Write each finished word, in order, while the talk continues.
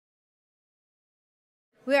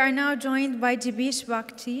We are now joined by Jeebesh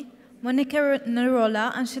Bagchi, Monica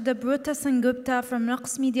Narula, and Shuddhabrata Sengupta from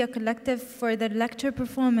Raqs Media Collective for their lecture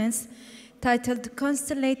performance titled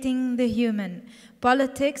Constellating the Human,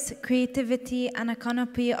 Politics, Creativity, and a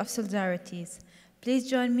Canopy of Solidarities. Please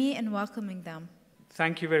join me in welcoming them.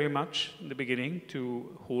 Thank you very much in the beginning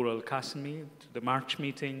to Hur al-Qasimi, to the March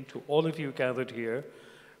meeting, to all of you gathered here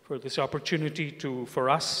for this opportunity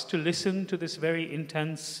for us to listen to this very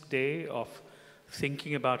intense day of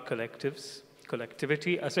thinking about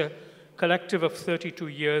collectivity. As a collective of 32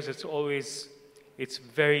 years, it's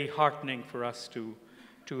very heartening for us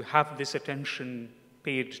to have this attention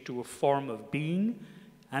paid to a form of being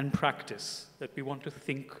and practice that we want to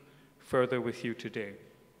think further with you today.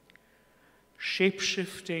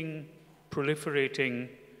 Shape-shifting, proliferating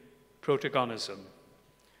protagonism.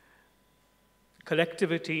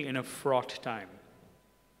 Collectivity in a fraught time.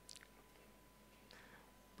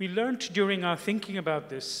 We learned during our thinking about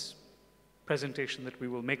this presentation that we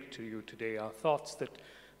will make to you today, our thoughts, that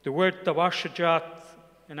the word tawashajat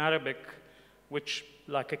in Arabic, which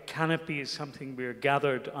like a canopy is something we're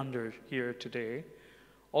gathered under here today,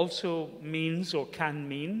 also means or can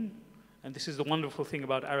mean, and this is the wonderful thing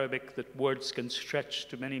about Arabic, that words can stretch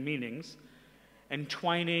to many meanings,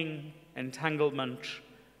 entwining, entanglement,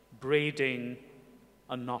 braiding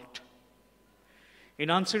a knot. In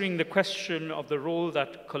answering the question of the role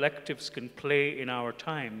that collectives can play in our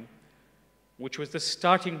time, which was the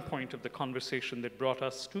starting point of the conversation that brought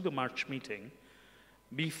us to the March meeting,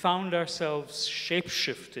 we found ourselves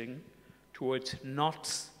shape-shifting towards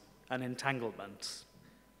knots and entanglements.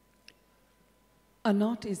 A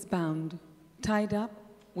knot is bound, tied up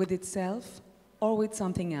with itself or with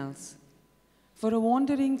something else. For a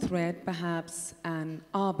wandering thread, perhaps an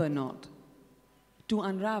arbor knot. To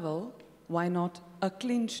unravel, why not a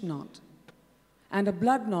clinch knot? And a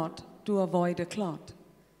blood knot to avoid a clot.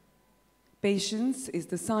 Patience is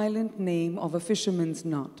the silent name of a fisherman's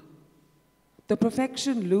knot. The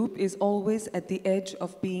perfection loop is always at the edge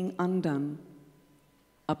of being undone.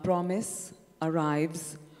 A promise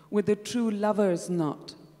arrives with the true lover's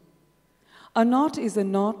knot. A knot is a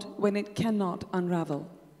knot when it cannot unravel.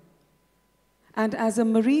 And as a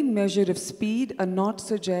marine measure of speed, a knot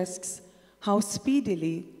suggests how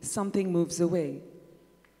speedily something moves away.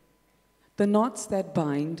 The knots that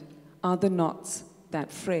bind are the knots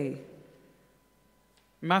that fray.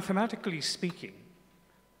 Mathematically speaking,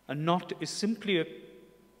 a knot is simply a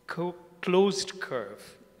closed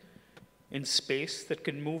curve in space that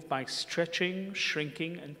can move by stretching,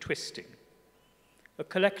 shrinking, and twisting. A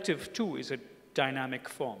collective, too, is a dynamic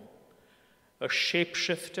form, a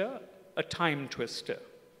shapeshifter, a time twister.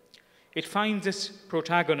 It finds its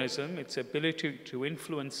protagonism, its ability to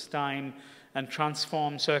influence time and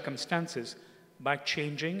transform circumstances by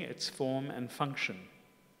changing its form and function.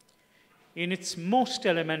 In its most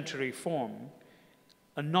elementary form,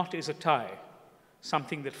 a knot is a tie,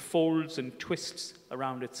 something that folds and twists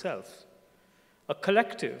around itself. A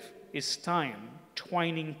collective is time,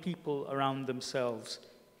 twining people around themselves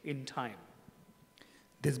in time.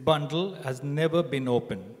 This bundle has never been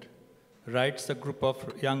opened, writes a group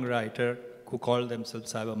of young writers who call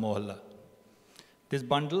themselves Cyber Mohalla. This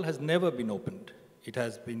bundle has never been opened. It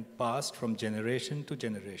has been passed from generation to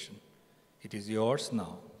generation. It is yours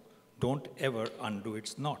now. Don't ever undo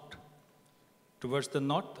its knot. Towards the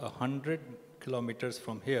knot, 100 kilometers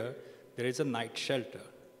from here, there is a night shelter.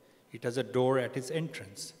 It has a door at its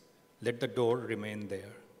entrance. Let the door remain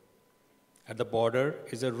there. At the border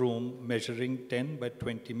is a room measuring 10 by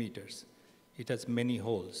 20 meters. It has many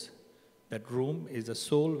holes. That room is the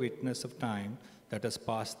sole witness of time that has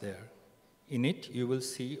passed there. In it, you will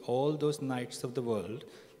see all those nights of the world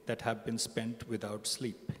that have been spent without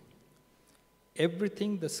sleep.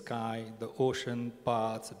 Everything, the sky, the ocean,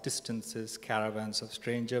 paths, distances, caravans of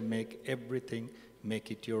strangers, make everything, make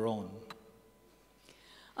it your own.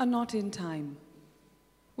 A knot in time.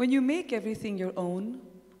 When you make everything your own,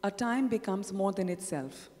 a time becomes more than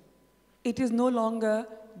itself. It is no longer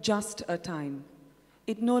just a time.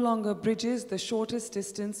 It no longer bridges the shortest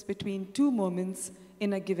distance between two moments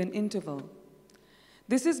in a given interval.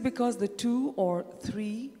 This is because the two or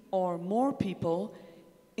three or more people,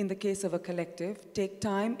 in the case of a collective, take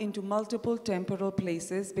time into multiple temporal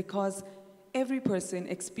places because every person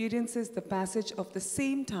experiences the passage of the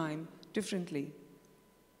same time differently.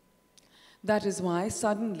 That is why,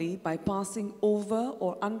 suddenly, by passing over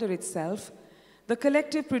or under itself, the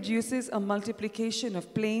collective produces a multiplication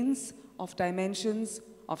of planes, of dimensions,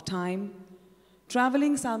 of time,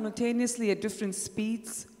 traveling simultaneously at different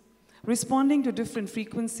speeds, responding to different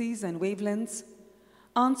frequencies and wavelengths,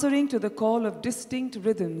 answering to the call of distinct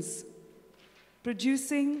rhythms.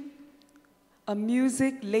 producing a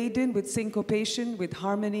music laden with syncopation, with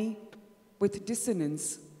harmony, with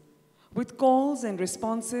dissonance, with calls and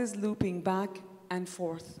responses looping back and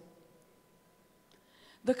forth.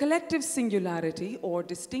 The collective singularity or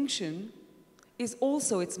distinction is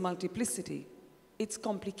also its multiplicity, its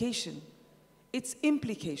complication, its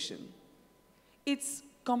implication, its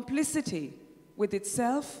complicity with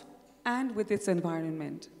itself and with its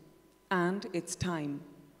environment and its time.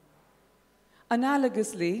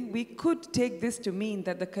 Analogously, we could take this to mean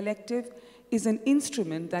that the collective is an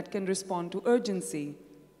instrument that can respond to urgency,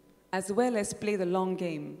 as well as play the long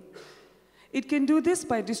game. It can do this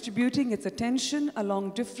by distributing its attention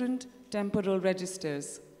along different temporal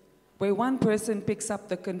registers, where one person picks up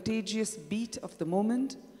the contagious beat of the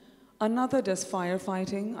moment, another does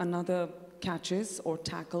firefighting, another catches or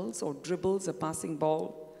tackles or dribbles a passing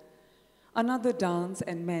ball, another dance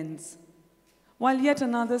and mends, while yet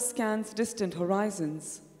another scans distant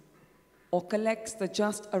horizons or collects the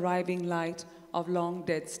just arriving light of long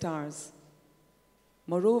dead stars.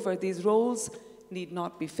 Moreover, these roles need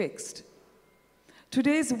not be fixed.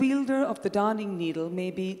 Today's wielder of the darning needle may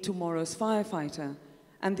be tomorrow's firefighter,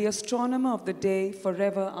 and the astronomer of the day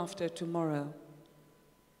forever after tomorrow.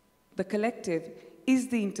 The collective is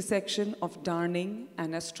the intersection of darning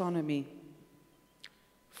and astronomy.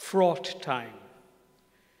 Fraught time.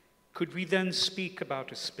 Could we then speak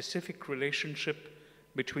about a specific relationship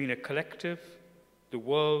between a collective, the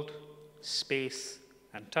world, space,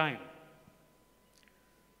 and time?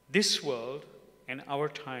 This world and our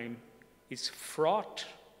time is fraught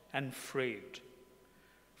and frayed,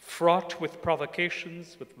 fraught with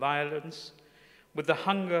provocations, with violence, with the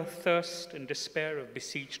hunger, thirst, and despair of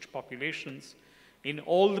besieged populations in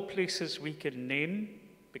all the places we can name,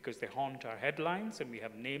 because they haunt our headlines, and we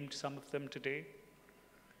have named some of them today,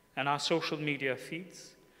 and our social media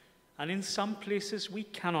feeds, and in some places we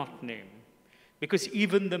cannot name, because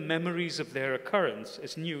even the memories of their occurrence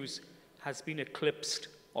as news has been eclipsed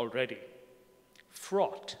already.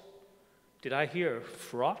 Fraught. Did I hear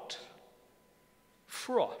fraught?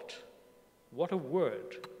 Fraught. What a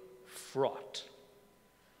word, fraught.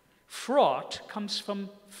 Fraught comes from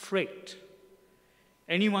freight.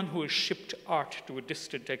 Anyone who has shipped art to a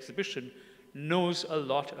distant exhibition knows a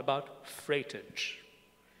lot about freightage.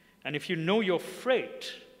 And if you know your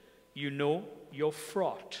freight, you know your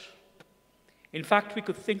fraught. In fact, we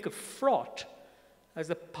could think of fraught as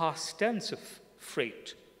the past tense of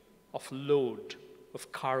freight, of load,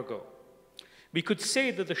 of cargo. We could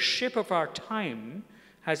say that the ship of our time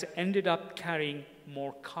has ended up carrying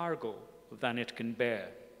more cargo than it can bear.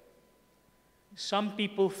 Some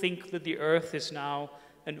people think that the Earth is now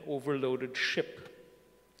an overloaded ship.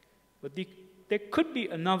 But there could be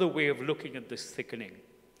another way of looking at this thickening.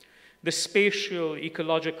 The spatial,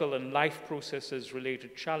 ecological, and life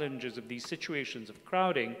processes-related challenges of these situations of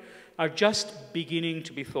crowding are just beginning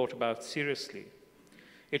to be thought about seriously.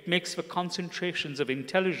 It makes for concentrations of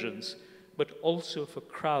intelligence, but also for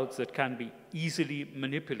crowds that can be easily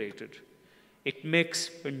manipulated. It makes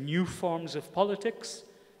for new forms of politics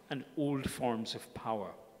and old forms of power.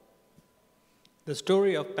 The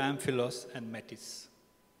story of Pamphilos and Metis.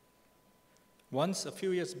 Once, a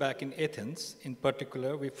few years back in Athens, in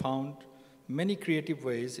particular, we found many creative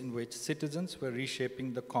ways in which citizens were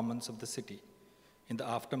reshaping the commons of the city in the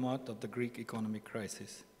aftermath of the Greek economic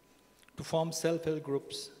crisis, to form self-help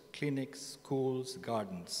groups, clinics, schools,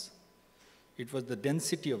 gardens. It was the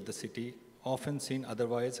density of the city, often seen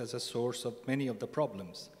otherwise as a source of many of the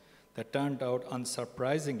problems, that turned out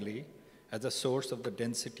unsurprisingly as a source of the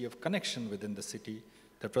density of connection within the city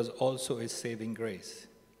that was also a saving grace.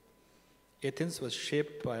 Athens was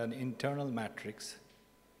shaped by an internal matrix.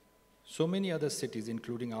 So many other cities,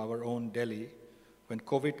 including our own Delhi, when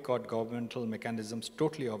COVID caught governmental mechanisms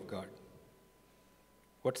totally off guard.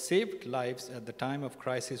 What saved lives at the time of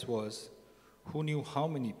crisis was who knew how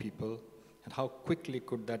many people and how quickly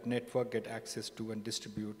could that network get access to and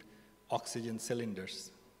distribute oxygen cylinders.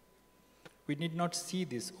 We need not see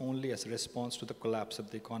this only as a response to the collapse of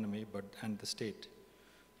the economy and the state.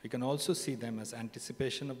 We can also see them as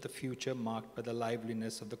anticipation of the future marked by the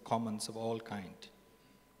liveliness of the commons of all kind.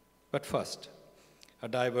 But first, a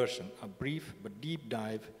diversion, a brief but deep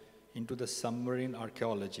dive into the submarine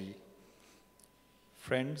archaeology.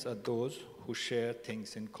 Friends are those who share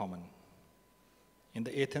things in common. In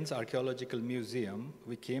the Athens Archaeological Museum,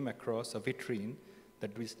 we came across a vitrine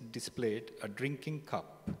that displayed a drinking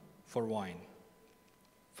cup for wine,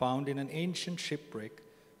 found in an ancient shipwreck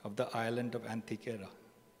of the island of Antikythera.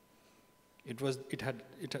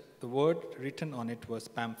 The word written on it was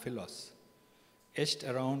Pamphilos, etched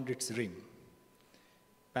around its rim.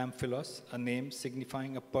 Pamphilos, a name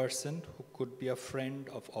signifying a person who could be a friend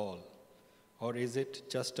of all? Or is it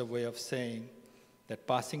just a way of saying that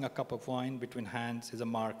passing a cup of wine between hands is a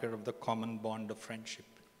marker of the common bond of friendship?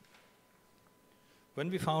 When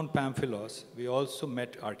we found Pamphilos, we also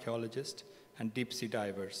met archaeologists and deep-sea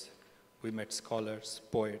divers. We met scholars,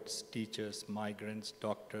 poets, teachers, migrants,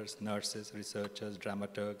 doctors, nurses, researchers,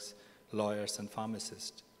 dramaturgs, lawyers, and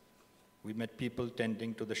pharmacists. We met people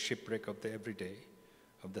tending to the shipwreck of the everyday,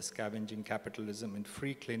 of the scavenging capitalism in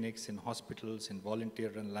free clinics, in hospitals, in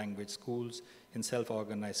volunteer and language schools, in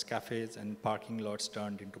self-organized cafes, and in parking lots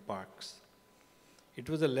turned into parks. It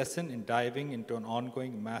was a lesson in diving into an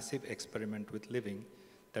ongoing massive experiment with living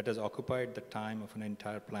that has occupied the time of an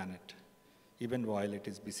entire planet, even while it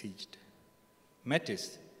is besieged.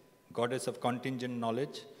 Metis, goddess of contingent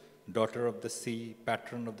knowledge, daughter of the sea,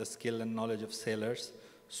 patron of the skill and knowledge of sailors,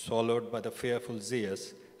 swallowed by the fearful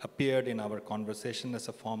Zeus, appeared in our conversation as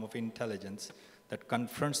a form of intelligence that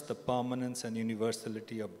confronts the permanence and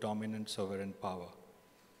universality of dominant sovereign power.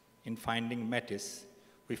 In finding Metis,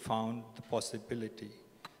 we found the possibility,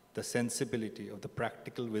 the sensibility of the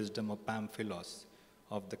practical wisdom of Pamphilos,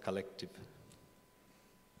 of the collective.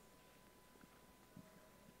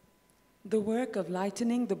 The work of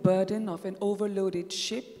lightening the burden of an overloaded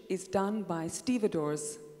ship is done by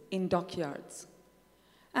stevedores in dockyards.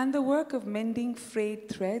 And the work of mending frayed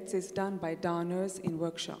threads is done by darners in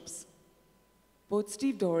workshops. Both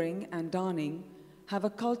stevedoring and darning have a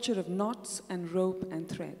culture of knots and rope and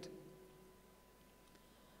thread.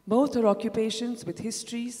 Both are occupations with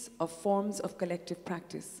histories of forms of collective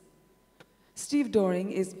practice.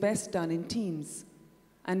 Stevedoring is best done in teams,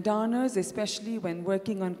 and darners, especially when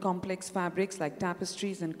working on complex fabrics like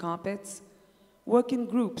tapestries and carpets, work in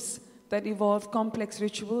groups that evolve complex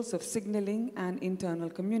rituals of signaling and internal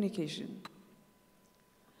communication.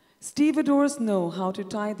 Stevedores know how to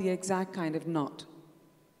tie the exact kind of knot,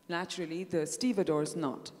 naturally the stevedore's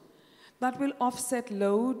knot, that will offset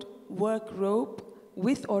load, work rope,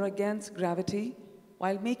 with or against gravity,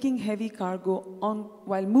 while moving heavy cargo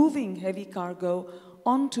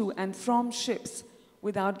onto and from ships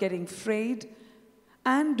without getting frayed,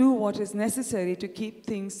 and do what is necessary to keep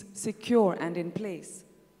things secure and in place.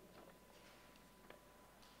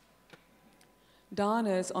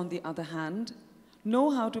 Darners, on the other hand, know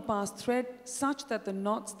how to pass thread such that the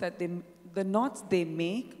knots they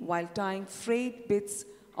make while tying frayed bits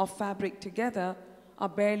of fabric together are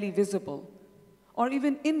barely visible, or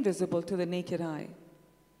even invisible to the naked eye.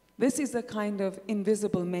 This is a kind of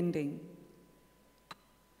invisible mending.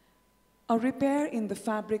 A repair in the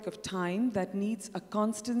fabric of time that needs a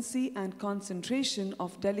constancy and concentration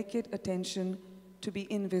of delicate attention to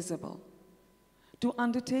be invisible. To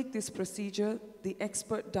undertake this procedure, the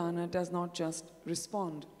expert darner does not just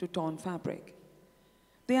respond to torn fabric.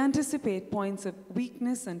 They anticipate points of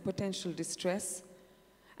weakness and potential distress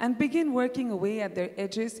and begin working away at their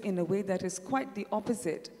edges in a way that is quite the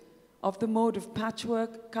opposite of the mode of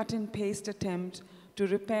patchwork, cut-and-paste attempt to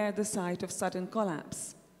repair the site of sudden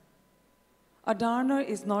collapse. A darner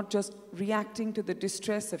is not just reacting to the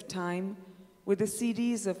distress of time with a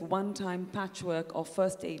series of one-time patchwork or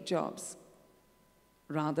first-aid jobs.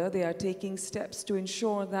 Rather, they are taking steps to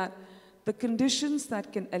ensure that the conditions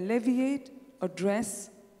that can alleviate, address,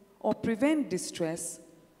 or prevent distress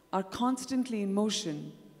are constantly in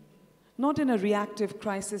motion, not in a reactive,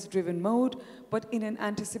 crisis-driven mode, but in an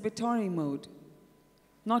anticipatory mode,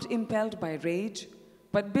 not impelled by rage,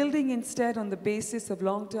 but building instead on the basis of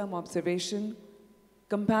long-term observation,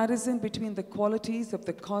 comparison between the qualities of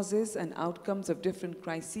the causes and outcomes of different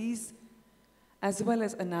crises, as well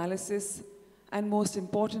as analysis, and most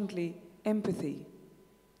importantly, empathy.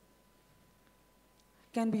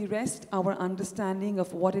 Can we rest our understanding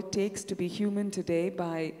of what it takes to be human today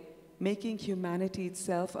by making humanity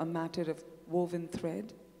itself a matter of woven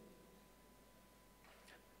thread?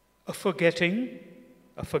 A forgetting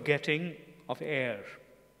of air.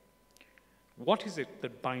 What is it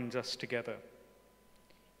that binds us together?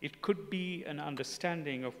 It could be an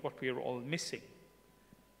understanding of what we are all missing,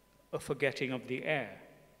 a forgetting of the air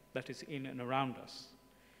that is in and around us.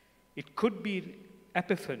 It could be an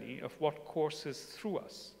epiphany of what courses through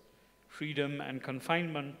us, freedom and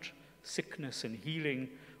confinement, sickness and healing,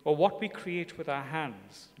 or what we create with our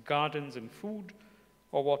hands, gardens and food,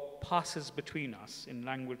 or what passes between us in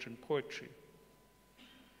language and poetry.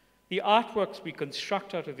 The artworks we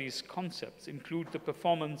construct out of these concepts include the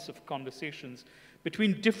performance of conversations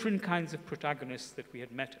between different kinds of protagonists that we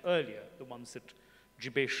had met earlier, the ones that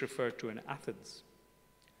Jeebesh referred to in Athens.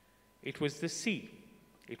 It was the sea,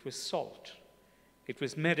 it was salt, it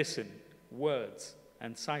was medicine, words,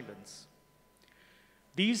 and silence.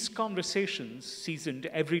 These conversations seasoned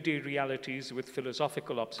everyday realities with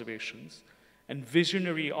philosophical observations, and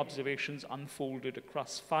visionary observations unfolded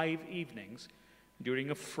across 5 evenings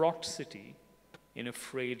during a fraught city in a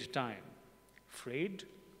frayed time. Frayed?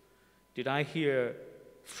 Did I hear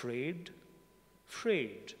frayed?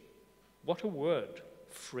 Frayed. What a word,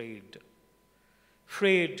 frayed.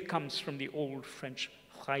 Frayed comes from the old French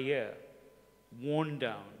frayer, worn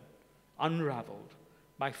down, unraveled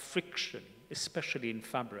by friction, especially in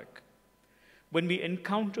fabric. When we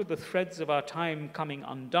encounter the threads of our time coming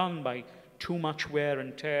undone by too much wear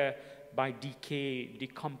and tear, by decay,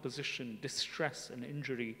 decomposition, distress, and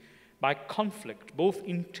injury, by conflict, both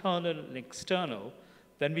internal and external,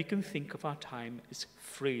 then we can think of our time as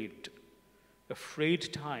frayed. A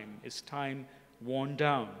frayed time is time worn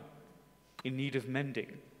down, in need of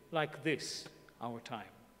mending, like this, our time.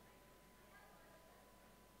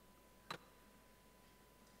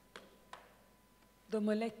 The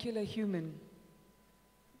molecular human.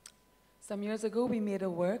 Some years ago, we made a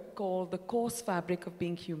work called The Coarse Fabric of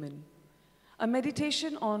Being Human, a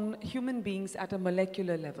meditation on human beings at a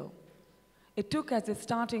molecular level. It took as its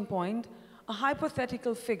starting point a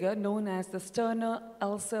hypothetical figure known as the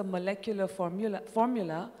Stirner-Elser molecular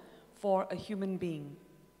formula for a human being.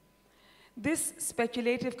 This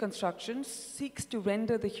speculative construction seeks to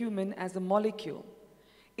render the human as a molecule.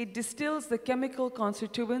 It distills the chemical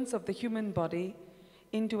constituents of the human body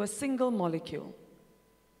into a single molecule.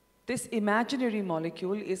 This imaginary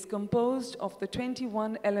molecule is composed of the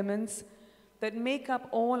 21 elements that make up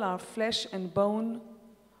all our flesh and bone,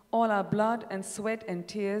 all our blood and sweat and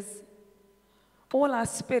tears, all our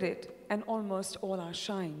spirit, and almost all our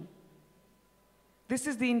shine. This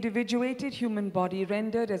is the individuated human body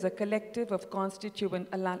rendered as a collective of constituent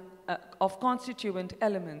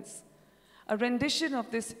elements. A rendition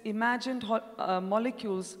of this imagined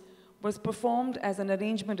molecules was performed as an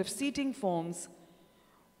arrangement of seating forms,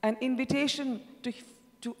 an invitation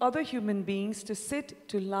to other human beings to sit,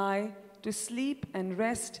 to lie, to sleep and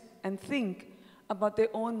rest and think about their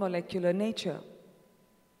own molecular nature.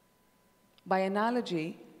 By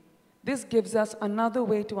analogy, this gives us another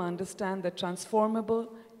way to understand the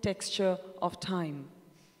transformable texture of time.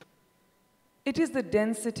 It is the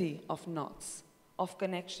density of knots, of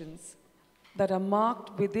connections, that are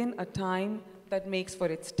marked within a time that makes for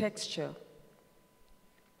its texture.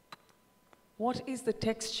 What is the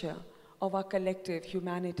texture of our collective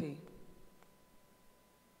humanity?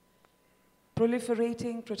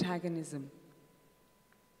 Proliferating protagonism.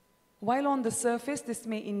 While on the surface, this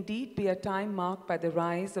may indeed be a time marked by the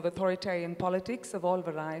rise of authoritarian politics of all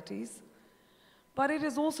varieties, but it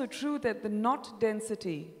is also true that the knot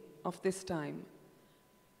density of this time,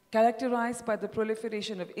 characterized by the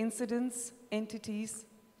proliferation of incidents, entities,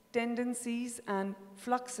 tendencies, and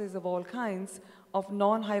fluxes of all kinds of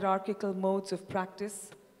non-hierarchical modes of practice,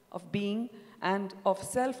 of being, and of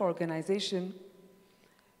self-organization,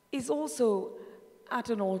 is also at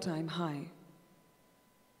an all-time high.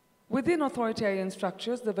 Within authoritarian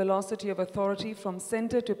structures, the velocity of authority from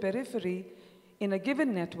center to periphery in a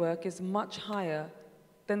given network is much higher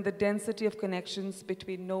than the density of connections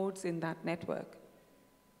between nodes in that network.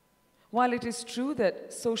 While it is true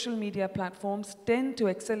that social media platforms tend to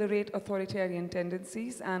accelerate authoritarian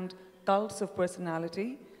tendencies and cults of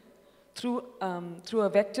personality through a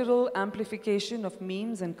vectoral amplification of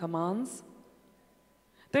memes and commands,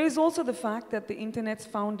 there is also the fact that the internet's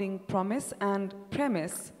founding promise and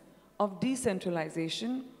premise of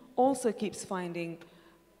decentralization also keeps finding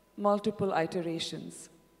multiple iterations.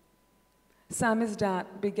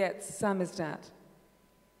 Samizdat begets samizdat.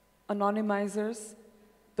 Anonymizers,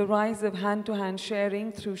 the rise of hand-to-hand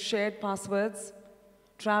sharing through shared passwords,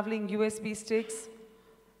 traveling USB sticks,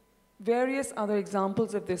 various other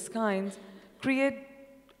examples of this kind create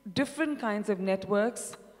different kinds of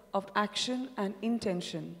networks of action and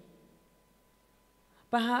intention.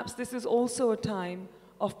 Perhaps this is also a time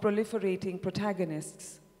of proliferating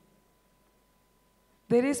protagonists.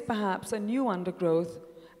 There is perhaps a new undergrowth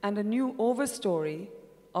and a new overstory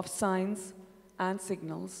of signs and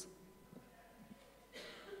signals.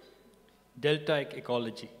 Deltaic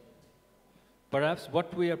ecology. Perhaps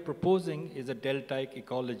what we are proposing is a deltaic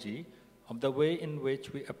ecology of the way in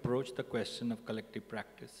which we approach the question of collective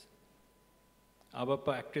practice. Our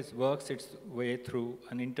practice works its way through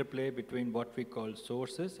an interplay between what we call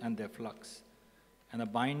sources and their flux, and a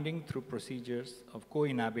binding through procedures of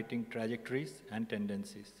co-inhabiting trajectories and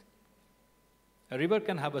tendencies. A river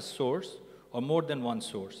can have a source or more than one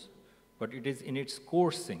source, but it is in its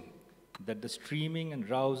coursing that the streaming and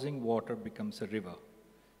rousing water becomes a river,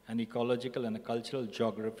 an ecological and a cultural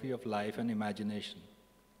geography of life and imagination.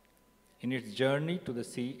 In its journey to the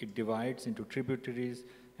sea, it divides into tributaries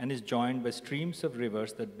and is joined by streams of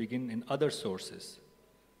rivers that begin in other sources.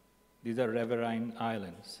 These are riverine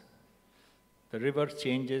islands. The river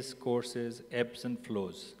changes courses, ebbs and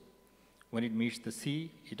flows. When it meets the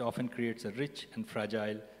sea, it often creates a rich and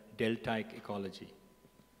fragile deltaic ecology.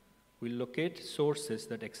 We locate sources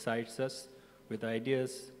that excites us with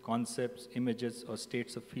ideas, concepts, images, or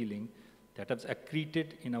states of feeling that have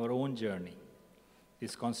accreted in our own journey.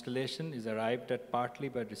 This constellation is arrived at partly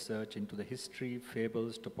by research into the history,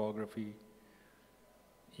 fables, topography,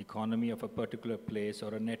 economy of a particular place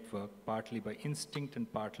or a network, partly by instinct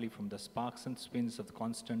and partly from the sparks and spins of the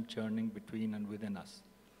constant churning between and within us.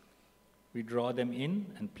 We draw them in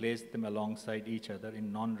and place them alongside each other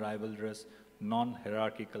in non-rivalrous,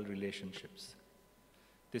 non-hierarchical relationships.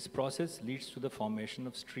 This process leads to the formation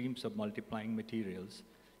of streams of multiplying materials,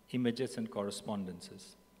 images and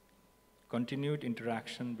correspondences. Continued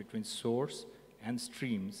interaction between source and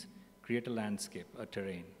streams create a landscape, a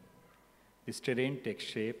terrain. This terrain takes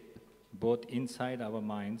shape both inside our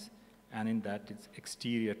minds and in that it's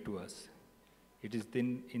exterior to us. It is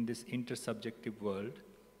then in this intersubjective world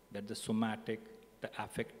that the somatic, the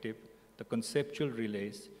affective, the conceptual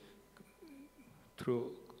relays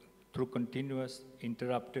through continuous,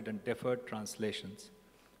 interrupted and deferred translations,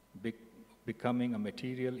 becoming a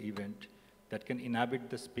material event that can inhabit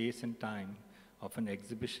the space and time of an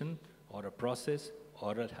exhibition or a process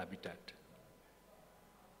or a habitat.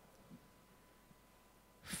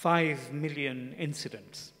 5 million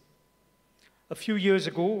incidents. A few years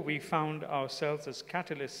ago, we found ourselves as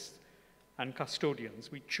catalysts and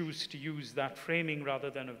custodians. We choose to use that framing rather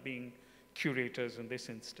than of being curators in this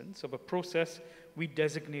instance, of a process we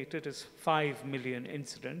designated as 5 million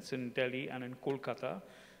incidents in Delhi and in Kolkata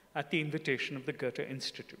at the invitation of the Goethe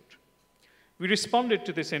Institute. We responded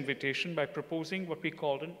to this invitation by proposing what we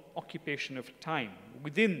called an occupation of time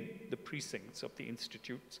within the precincts of the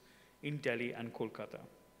institutes in Delhi and Kolkata.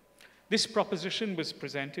 This proposition was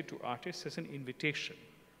presented to artists as an invitation,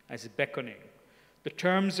 as beckoning. The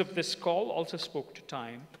terms of this call also spoke to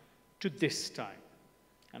time, to this time.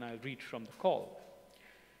 And I'll read from the call.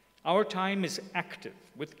 Our time is active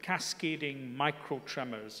with cascading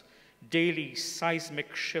micro-tremors, daily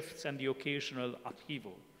seismic shifts, and the occasional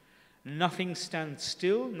upheaval. Nothing stands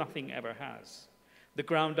still, nothing ever has. The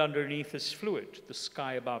ground underneath is fluid, the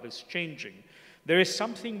sky above is changing. There is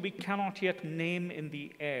something we cannot yet name in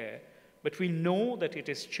the air, but we know that it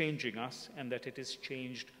is changing us and that it is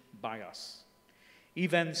changed by us.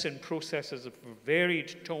 Events and processes of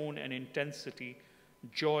varied tone and intensity,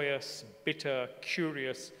 joyous, bitter,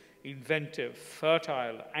 curious, inventive,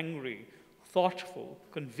 fertile, angry, thoughtful,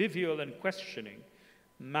 convivial, and questioning,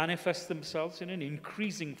 manifest themselves in an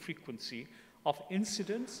increasing frequency of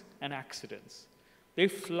incidents and accidents. They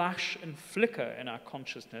flash and flicker in our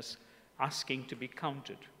consciousness, asking to be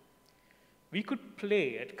counted. We could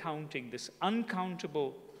play at counting this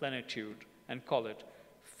uncountable plenitude and call it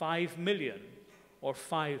 5 million or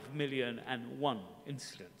 5,000,001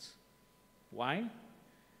 incidents. Why?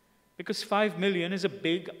 Because 5 million is a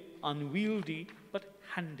big, unwieldy, but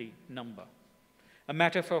handy number. A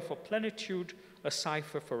metaphor for plenitude, a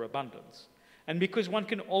cipher for abundance. And because one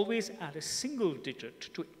can always add a single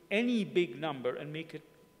digit to any big number and make it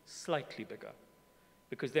slightly bigger.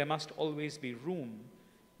 Because there must always be room,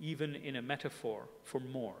 even in a metaphor, for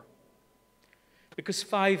more. Because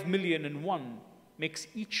 5,000,001 makes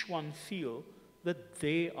each one feel that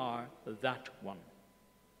they are that one.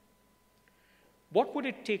 What would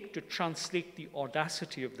it take to translate the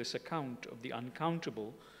audacity of this account of the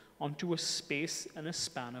uncountable onto a space and a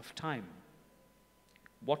span of time?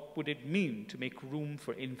 What would it mean to make room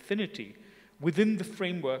for infinity within the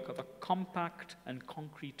framework of a compact and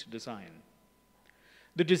concrete design?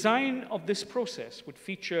 The design of this process would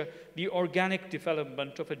feature the organic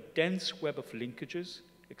development of a dense web of linkages,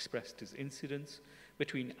 expressed as incidents,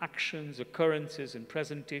 between actions, occurrences, and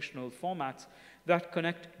presentational formats that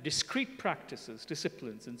connect discrete practices,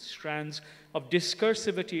 disciplines, and strands of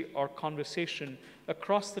discursivity or conversation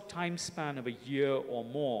across the time span of a year or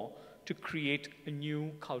more to create a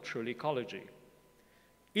new cultural ecology.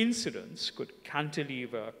 Incidents could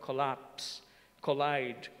cantilever, collapse,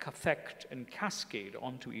 collide, cathect, and cascade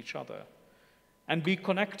onto each other, and be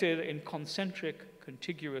connected in concentric,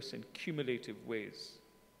 contiguous, and cumulative ways.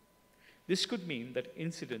 This could mean that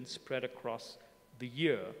incidents spread across the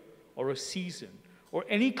year or a season or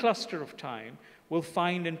any cluster of time will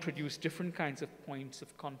find and produce different kinds of points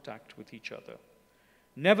of contact with each other.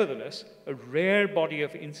 Nevertheless, a rare body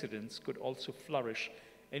of incidents could also flourish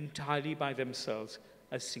entirely by themselves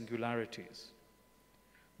as singularities.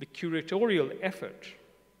 The curatorial effort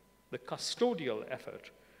The custodial effort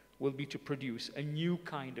will be to produce a new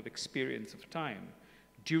kind of experience of time,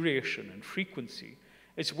 duration and frequency,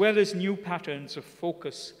 as well as new patterns of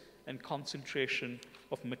focus and concentration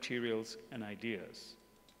of materials and ideas.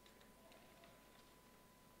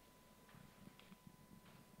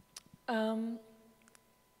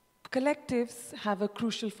 Collectives have a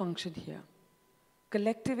crucial function here.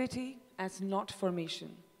 Collectivity as knot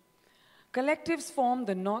formation. Collectives form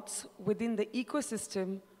the knots within the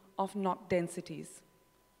ecosystem of knot densities.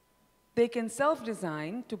 They can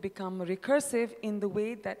self-design to become recursive in the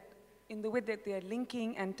way that they are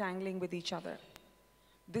linking and tangling with each other.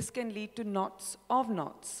 This can lead to knots of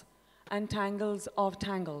knots and tangles of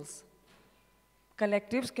tangles.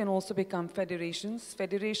 Collectives can also become federations.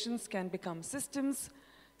 Federations can become systems,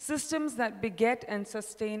 systems that beget and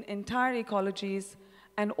sustain entire ecologies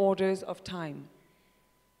and orders of time.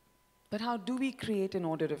 But how do we create an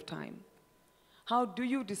order of time? How do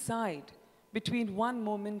you decide between one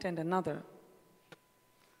moment and another?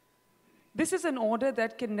 This is an order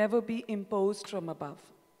that can never be imposed from above.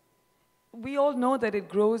 We all know that it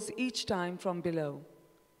grows each time from below.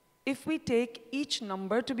 If we take each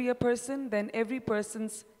number to be a person, then every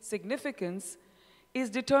person's significance is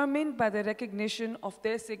determined by the recognition of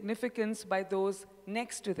their significance by those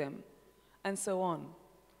next to them, and so on.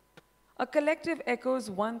 A collective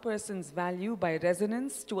echoes one person's value by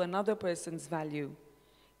resonance to another person's value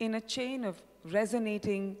in a chain of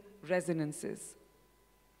resonating resonances.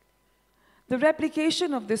 The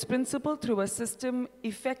replication of this principle through a system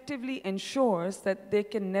effectively ensures that there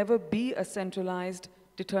can never be a centralized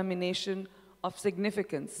determination of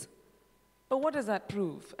significance. But what does that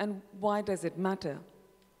prove, and why does it matter?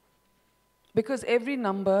 Because every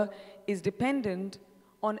number is dependent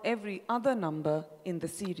on every other number in the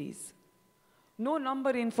series. No number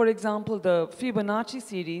in, for example, the Fibonacci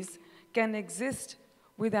series can exist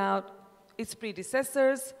without its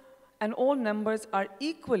predecessors, and all numbers are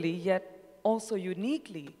equally yet also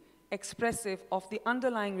uniquely expressive of the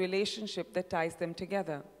underlying relationship that ties them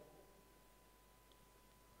together.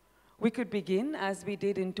 We could begin, as we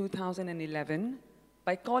did in 2011,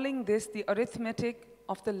 by calling this the arithmetic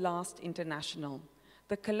of the last international,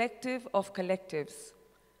 the collective of collectives,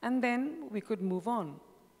 and then we could move on.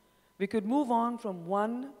 We could move on from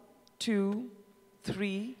 1, 2,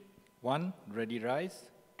 3. 1, ready rise.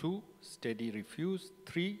 2, steady refuse.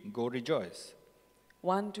 3, go rejoice.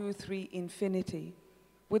 1, 2, 3, infinity.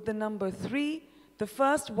 With the number 3, the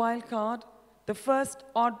first wild card, the first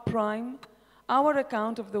odd prime, our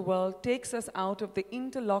account of the world takes us out of the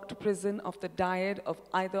interlocked prison of the dyad of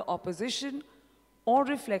either opposition or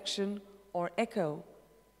reflection or echo.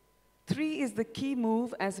 3 is the key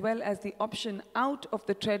move as well as the option out of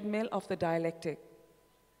the treadmill of the dialectic.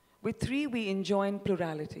 With 3, we enjoin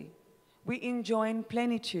plurality, we enjoin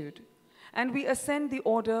plenitude, and we ascend the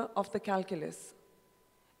order of the calculus.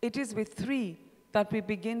 It is with 3 that we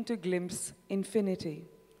begin to glimpse infinity.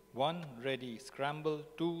 1, ready, scramble.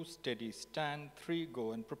 2, steady, stand. 3,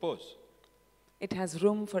 go and propose. It has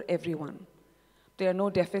room for everyone. There are no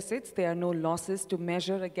deficits, there are no losses to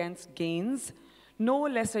measure against gains, no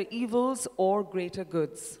lesser evils or greater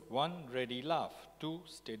goods. 1, ready, laugh. 2,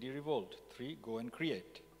 steady, revolt. 3, go and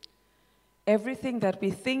create. Everything that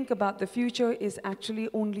we think about the future is actually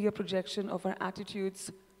only a projection of our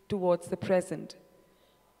attitudes towards the present.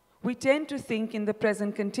 We tend to think in the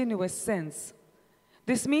present continuous sense.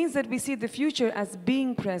 This means that we see the future as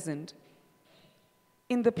being present.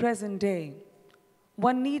 In the present day,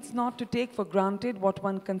 one needs not to take for granted what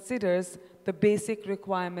one considers the basic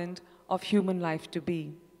requirement of human life to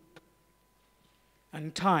be.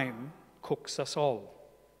 And time cooks us all.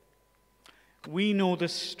 We know the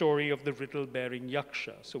story of the riddle-bearing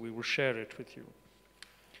yaksha, so we will share it with you.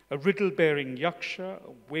 A riddle-bearing yaksha,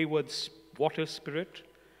 a wayward water spirit,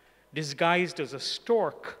 disguised as a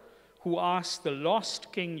stork, who asked the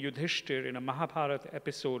lost king Yudhishthir in a Mahabharata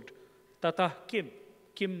episode, Tatah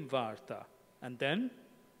kim varta? And then,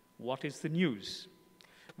 what is the news?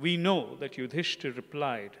 We know that Yudhishthir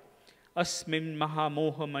replied, Asmin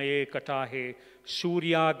mahamohamaye katahe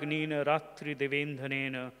suryagnena ratri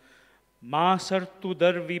devendhanena ma sartu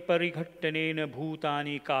darvi parighattanena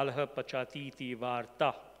bhutani kalha pachatiti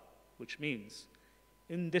varta, which means,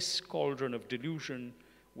 in this cauldron of delusion,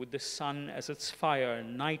 with the sun as its fire,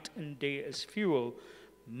 night and day as fuel,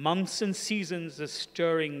 months and seasons as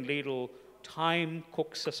stirring ladle, time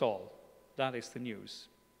cooks us all. That is the news.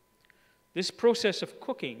 This process of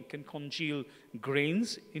cooking can congeal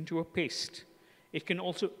grains into a paste. It can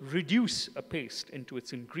also reduce a paste into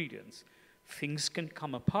its ingredients. Things can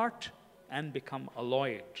come apart and become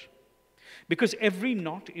alloyed. Because every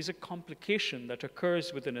knot is a complication that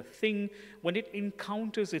occurs within a thing when it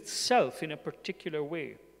encounters itself in a particular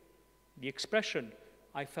way. The expression,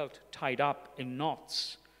 "I felt tied up in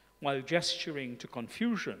knots," while gesturing to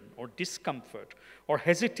confusion or discomfort or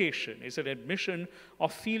hesitation, is an admission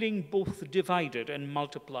of feeling both divided and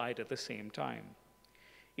multiplied at the same time.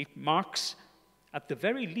 It marks, at the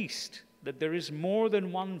very least, that there is more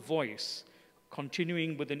than one voice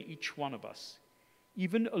continuing within each one of us.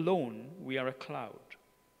 Even alone, we are a crowd.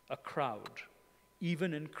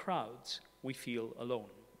 Even in crowds, we feel alone.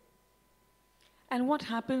 And what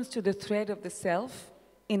happens to the thread of the self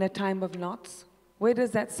in a time of knots? Where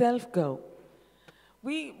does that self go?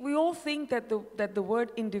 We all think that the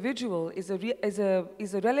word individual is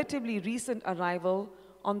a relatively recent arrival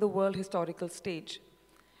on the world historical stage.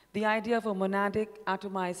 The idea of a monadic,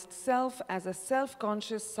 atomized self as a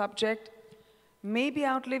self-conscious subject may be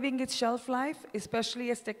outliving its shelf life,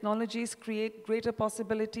 especially as technologies create greater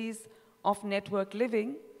possibilities of network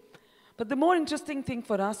living. But the more interesting thing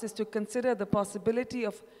for us is to consider the possibility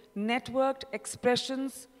of networked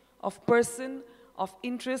expressions of person, of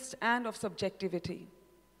interest, and of subjectivity.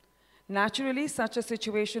 Naturally, such a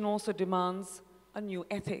situation also demands a new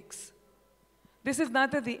ethics. This is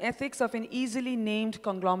neither the ethics of an easily named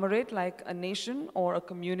conglomerate like a nation or a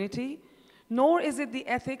community, nor is it the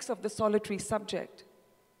ethics of the solitary subject.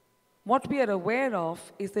 What we are aware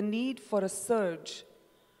of is the need for a surge,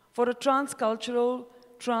 for a transcultural,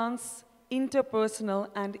 interpersonal,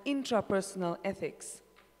 and intrapersonal ethics.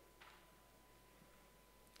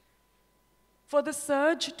 For the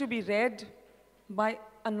surge to be read by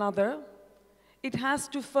another, it has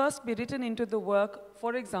to first be written into the work,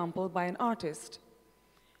 for example, by an artist.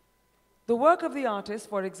 The work of the artist,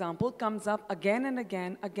 for example, comes up again and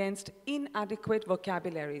again against inadequate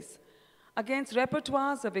vocabularies, against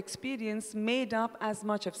repertoires of experience made up as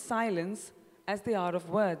much of silence as they are of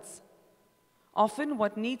words. Often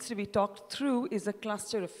what needs to be talked through is a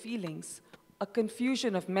cluster of feelings, a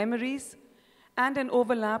confusion of memories, and an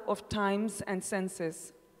overlap of times and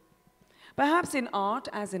senses. Perhaps in art,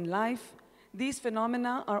 as in life, these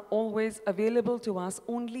phenomena are always available to us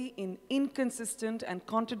only in inconsistent and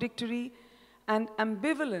contradictory and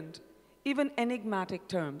ambivalent, even enigmatic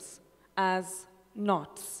terms, as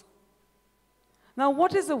knots. Now,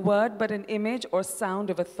 what is a word but an image or sound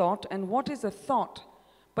of a thought, and what is a thought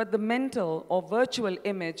but the mental or virtual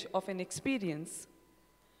image of an experience?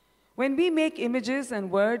 When we make images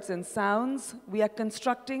and words and sounds, we are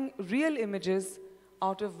constructing real images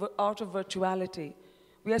out of virtuality.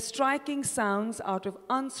 We are striking sounds out of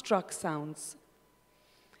unstruck sounds.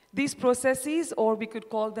 These processes, or we could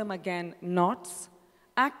call them again knots,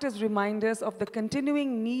 act as reminders of the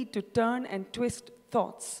continuing need to turn and twist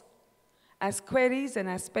thoughts, as queries and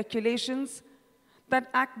as speculations that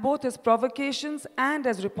act both as provocations and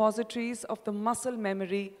as repositories of the muscle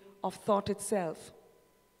memory of thought itself.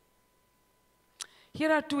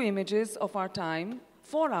 Here are two images of our time,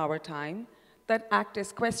 for our time, that act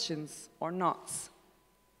as questions or knots.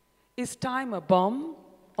 Is time a bomb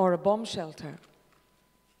or a bomb shelter?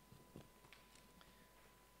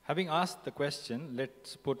 Having asked the question,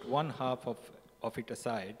 let's put one half of it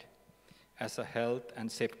aside as a health and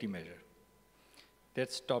safety measure.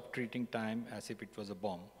 Let's stop treating time as if it was a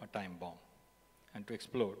bomb, a time bomb, and to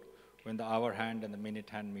explode when the hour hand and the minute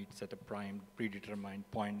hand meets at a primed, predetermined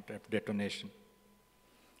point of detonation.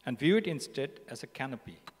 And view it instead as a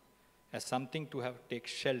canopy, as something to take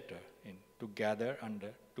shelter in, to gather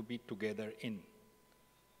under, to be together in.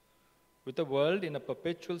 With the world in a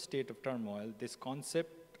perpetual state of turmoil, this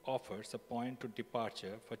concept offers a point of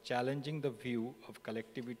departure for challenging the view of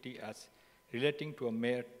collectivity as relating to a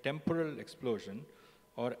mere temporal explosion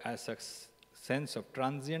or as a sense of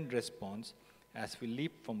transient response as we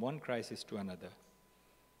leap from one crisis to another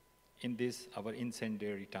in these, our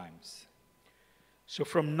incendiary times. So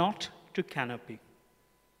from knot to canopy,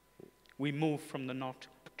 we move from the knot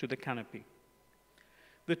to the canopy.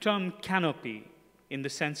 The term canopy, in the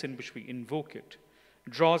sense in which we invoke it,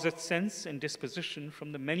 draws its sense and disposition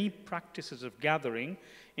from the many practices of gathering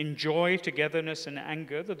in joy, togetherness, and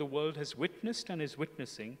anger that the world has witnessed and is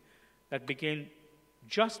witnessing, that began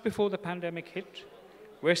just before the pandemic hit,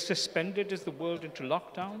 were suspended as the world into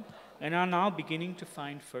lockdown, and are now beginning to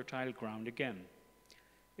find fertile ground again.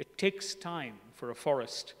 It takes time for a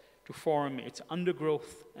forest to form its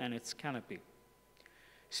undergrowth and its canopy.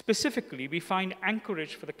 Specifically, we find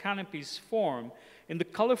anchorage for the canopy's form in the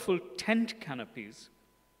colorful tent canopies,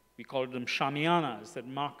 we called them shamianas, that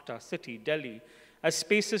marked our city, Delhi, as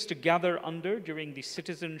spaces to gather under during the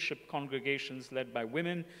citizenship congregations led by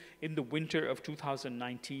women in the winter of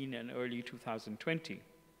 2019 and early 2020.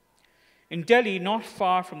 In Delhi, not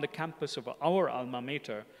far from the campus of our alma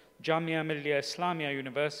mater, Jamia Millia Islamia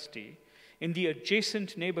University, in the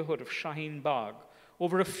adjacent neighborhood of Shaheen Bagh,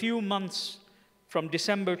 over a few months from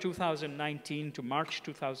December 2019 to March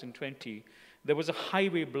 2020, there was a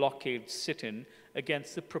highway blockade sit-in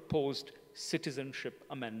against the proposed Citizenship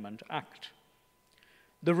Amendment Act.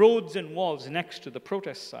 The roads and walls next to the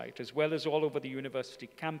protest site, as well as all over the university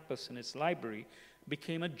campus and its library,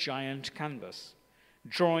 became a giant canvas.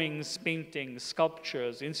 Drawings, paintings,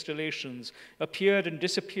 sculptures, installations appeared and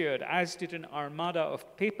disappeared, as did an armada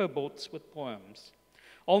of paper boats with poems.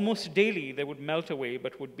 Almost daily, they would melt away,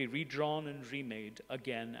 but would be redrawn and remade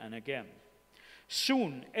again and again.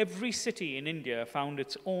 Soon, every city in India found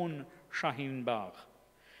its own Shaheen Bagh.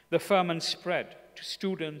 The ferment spread to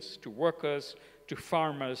students, to workers, to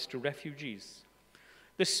farmers, to refugees.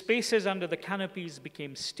 The spaces under the canopies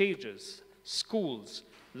became stages, schools,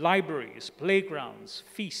 libraries, playgrounds,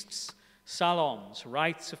 feasts, salons,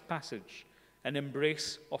 rites of passage, an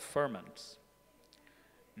embrace of ferments.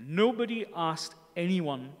 Nobody asked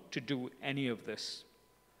anyone to do any of this.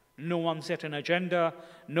 No one set an agenda,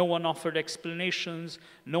 no one offered explanations,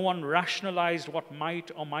 no one rationalized what might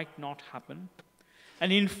or might not happen.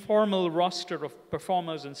 An informal roster of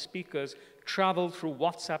performers and speakers traveled through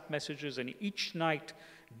WhatsApp messages, and each night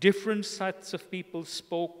different sets of people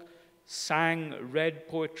spoke, sang, read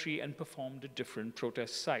poetry, and performed a different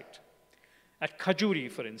protest site. At Khajuri,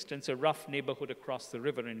 for instance, a rough neighborhood across the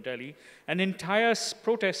river in Delhi, an entire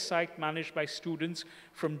protest site managed by students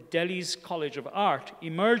from Delhi's College of Art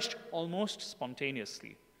emerged almost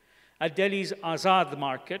spontaneously. At Delhi's Azad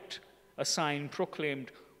Market, a sign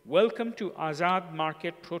proclaimed, "Welcome to Azad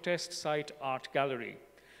Market Protest Site Art Gallery."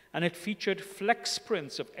 And it featured flex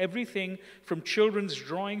prints of everything from children's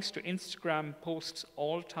drawings to Instagram posts,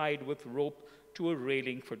 all tied with rope to a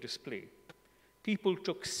railing for display. People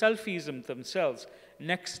took selfies of themselves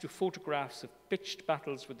next to photographs of pitched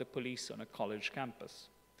battles with the police on a college campus.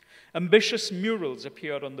 Ambitious murals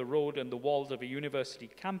appeared on the road and the walls of a university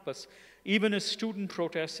campus, even as student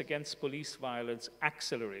protests against police violence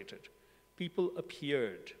accelerated. People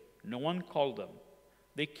appeared. No one called them.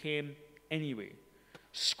 They came anyway.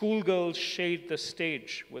 Schoolgirls shaded the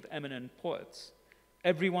stage with eminent poets.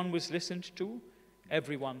 Everyone was listened to.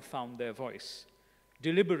 Everyone found their voice.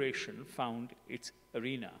 Deliberation found its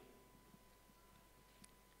arena.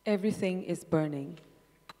 Everything is burning.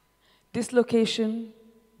 Dislocation,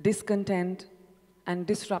 discontent, and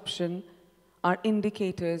disruption are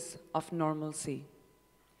indicators of normalcy.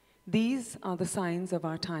 These are the signs of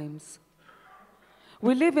our times.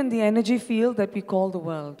 We live in the energy field that we call the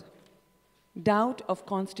world. Doubt of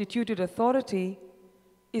constituted authority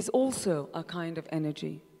is also a kind of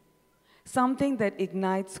energy, something that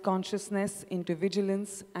ignites consciousness into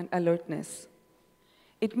vigilance and alertness.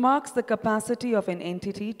 It marks the capacity of an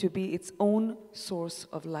entity to be its own source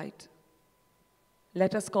of light.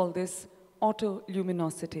 Let us call this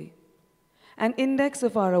autoluminosity, an index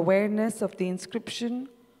of our awareness of the inscription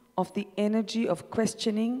of the energy of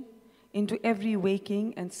questioning into every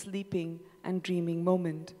waking and sleeping and dreaming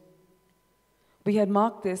moment. We had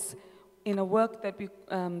marked this in a work that we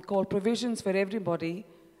call Provisions for Everybody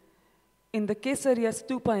in the Kesaria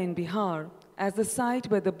Stupa in Bihar as the site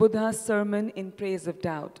where the Buddha's sermon in praise of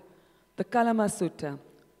doubt, the Kalama Sutta,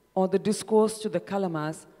 or the Discourse to the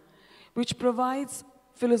Kalamas, which provides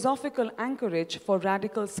philosophical anchorage for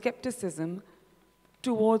radical skepticism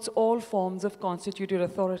towards all forms of constituted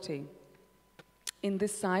authority. In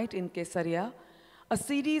this site in Kesaria, a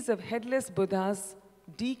series of headless Buddhas,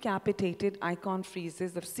 decapitated icon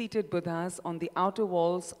friezes of seated Buddhas on the outer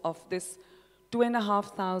walls of this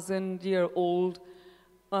 2,500-year-old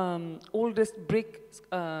oldest brick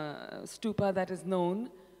stupa that is known,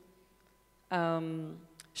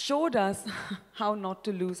 showed us how not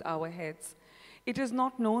to lose our heads. It is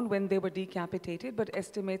not known when they were decapitated, but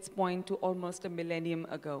estimates point to almost a millennium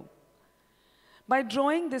ago. By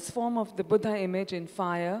drawing this form of the Buddha image in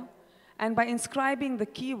fire, and by inscribing the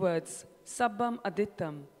keywords Sabbam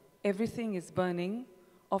Adittam, everything is burning,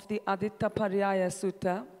 of the Aditta Paryaya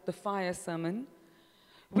Sutta, the fire sermon,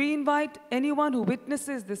 we invite anyone who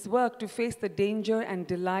witnesses this work to face the danger and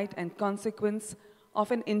delight and consequence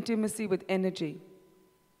of an intimacy with energy.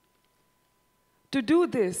 To do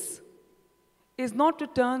this is not to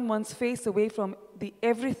turn one's face away from the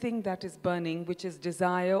everything that is burning, which is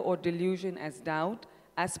desire or delusion as doubt,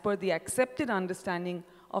 as per the accepted understanding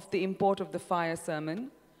of the import of the fire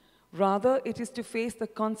sermon. Rather, it is to face the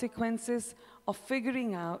consequences of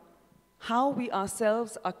figuring out how we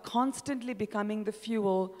ourselves are constantly becoming the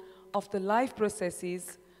fuel of the life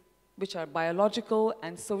processes, which are biological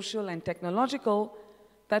and social and technological,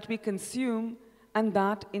 that we consume, and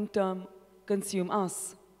that in turn consume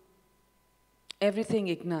us. Everything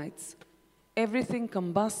ignites, everything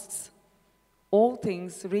combusts, all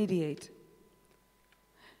things radiate.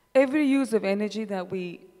 Every use of energy that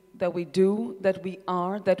we do, that we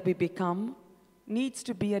are, that we become, needs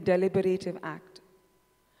to be a deliberative act.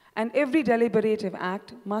 And every deliberative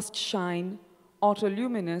act must shine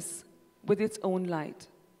autoluminous with its own light.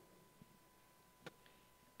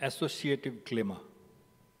 Associative glimmer.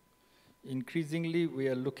 Increasingly, we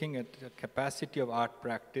are looking at the capacity of art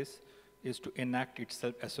practice is to enact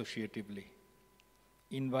itself associatively.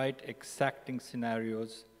 Invite exacting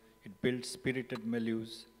scenarios, it builds spirited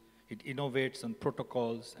milieus, it innovates on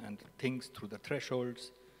protocols and thinks through the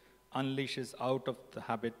thresholds, unleashes out of the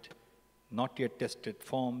habit not yet tested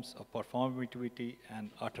forms of performativity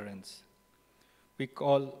and utterance. We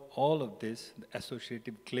call all of this the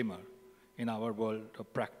associative glimmer in our world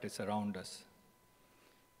of practice around us.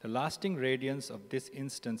 The lasting radiance of these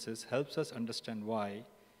instances helps us understand why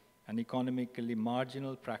an economically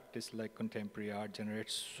marginal practice like contemporary art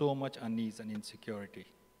generates so much unease and insecurity.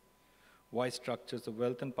 Why structures of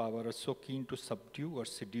wealth and power are so keen to subdue or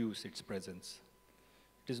seduce its presence.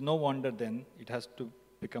 It is no wonder then it has to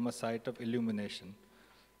become a site of illumination,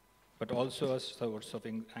 but also a source of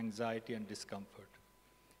anxiety and discomfort.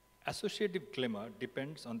 Associative glimmer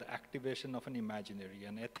depends on the activation of an imaginary,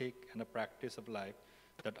 an ethic, and a practice of life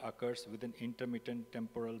that occurs within intermittent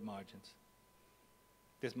temporal margins.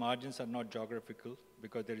 These margins are not geographical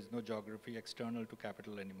because there is no geography external to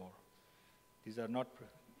capital anymore.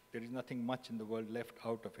 There is nothing much in the world left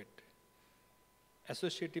out of it.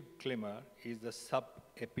 Associative glimmer is the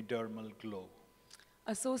sub-epidermal glow.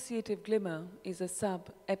 Associative glimmer is a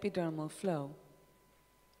sub-epidermal flow.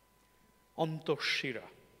 Antoshira.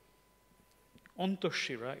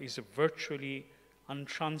 Antoshira is a virtually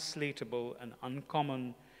untranslatable and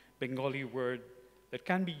uncommon Bengali word that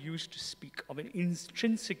can be used to speak of an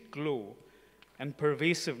intrinsic glow and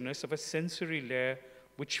pervasiveness of a sensory layer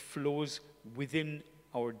which flows within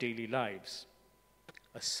our daily lives,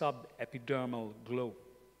 a sub-epidermal glow.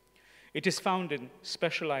 It is found in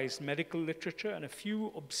specialized medical literature and a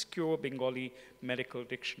few obscure Bengali medical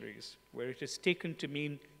dictionaries, where it is taken to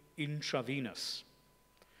mean intravenous.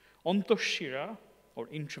 Antoshira, or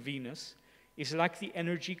intravenous, is like the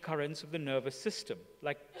energy currents of the nervous system,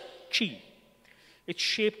 like chi. It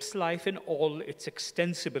shapes life in all its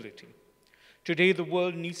extensibility. Today, the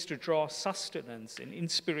world needs to draw sustenance and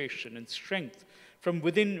inspiration and strength from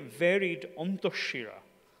within varied Antoshira,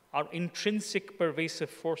 our intrinsic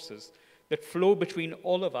pervasive forces that flow between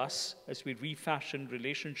all of us as we refashion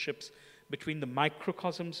relationships between the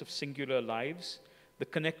microcosms of singular lives, the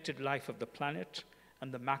connected life of the planet,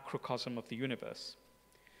 and the macrocosm of the universe.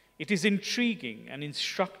 It is intriguing and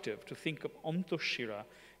instructive to think of Antoshira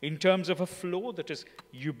in terms of a flow that is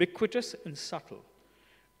ubiquitous and subtle,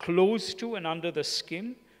 close to and under the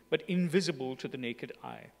skin, but invisible to the naked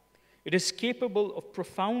eye. It is capable of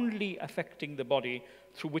profoundly affecting the body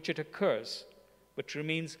through which it occurs, but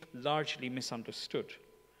remains largely misunderstood.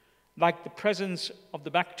 Like the presence of the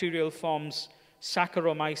bacterial forms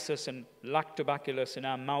Saccharomyces and Lactobacillus in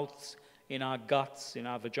our mouths, in our guts, in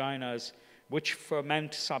our vaginas, which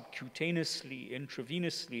ferment subcutaneously,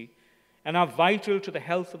 intravenously, and are vital to the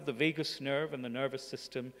health of the vagus nerve and the nervous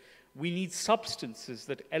system, we need substances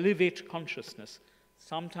that elevate consciousness,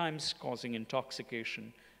 sometimes causing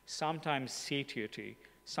intoxication, sometimes satiety,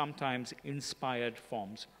 sometimes inspired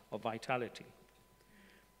forms of vitality.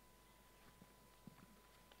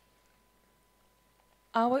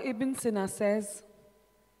 Our Ibn Sina says,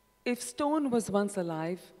 if stone was once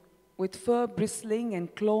alive, with fur bristling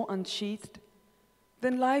and claw unsheathed,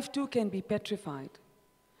 then life too can be petrified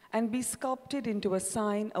and be sculpted into a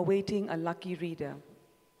sign awaiting a lucky reader.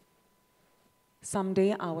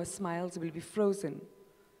 Someday our smiles will be frozen.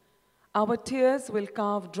 Our tears will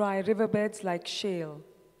carve dry riverbeds like shale.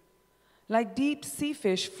 Like deep sea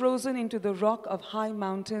fish frozen into the rock of high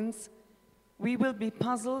mountains, we will be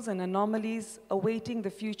puzzles and anomalies awaiting the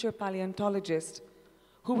future paleontologist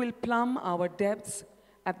who will plumb our depths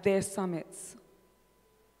at their summits.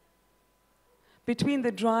 Between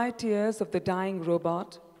the dry tears of the dying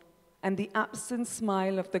robot and the absent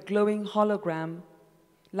smile of the glowing hologram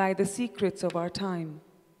lie the secrets of our time.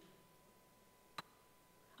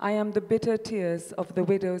 I am the bitter tears of the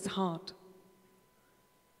widow's heart.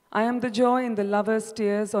 I am the joy in the lover's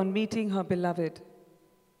tears on meeting her beloved.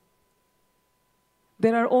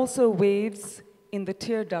 There are also waves in the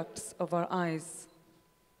tear ducts of our eyes.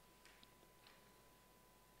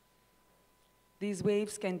 These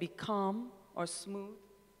waves can be calm or smooth,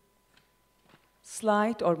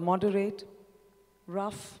 slight or moderate,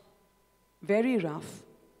 rough, very rough,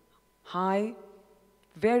 high,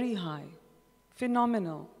 very high,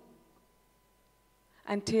 phenomenal.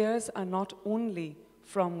 And tears are not only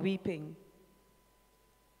from weeping.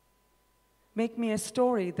 Make me a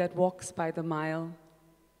story that walks by the mile,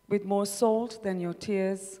 with more salt than your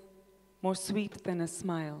tears, more sweet than a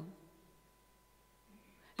smile.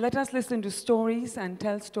 Let us listen to stories and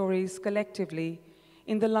tell stories collectively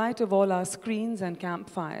in the light of all our screens and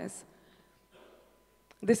campfires.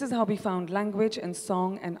 This is how we found language and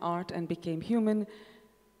song and art and became human,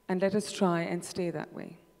 and let us try and stay that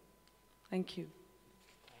way. Thank you.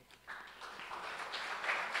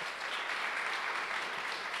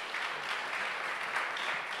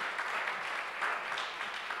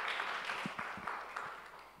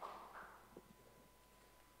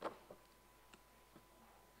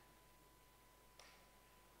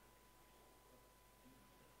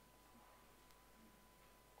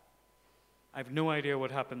 I have no idea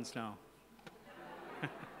what happens now.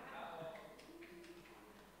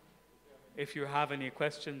 If you have any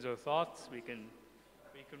questions or thoughts, we can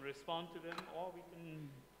respond to them, or we can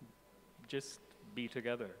just be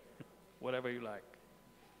together, whatever you like.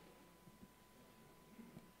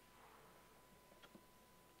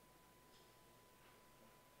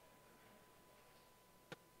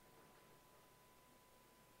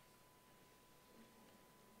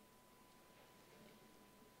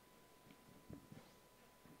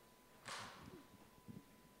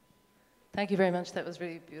 Thank you very much. That was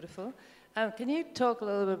really beautiful. Can you talk a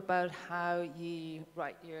little bit about how you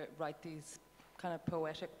write these kind of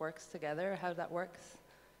poetic works together, how that works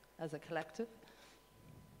as a collective?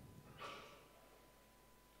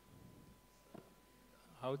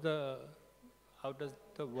 How does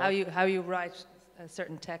the work... How you write a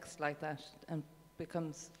certain text like that and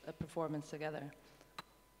becomes a performance together?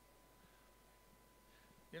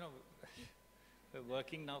 You know, we're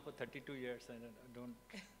working now for 32 years, and I don't...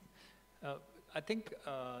 I think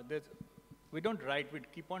we don't write, we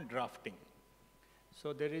keep on drafting.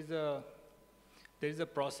 So there is a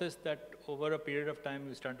process that over a period of time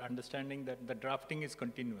you start understanding that the drafting is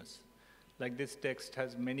continuous. Like this text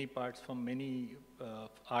has many parts from many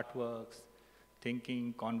artworks,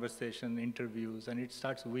 thinking, conversation, interviews, and it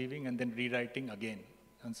starts weaving and then rewriting again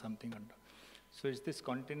on something. So it's this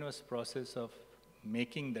continuous process of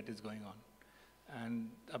making that is going on. And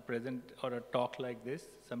a present or a talk like this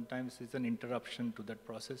sometimes is an interruption to that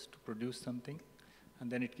process to produce something,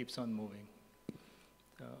 and then it keeps on moving.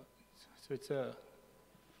 So it's a...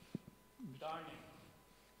 Darning.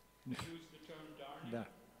 You use the term darning.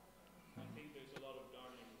 I think there's a lot of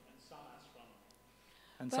darning and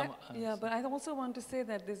some astronomy. But I also want to say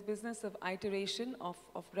that this business of iteration, of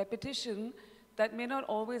repetition, that may not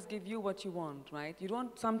always give you what you want, right?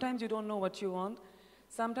 Sometimes you don't know what you want.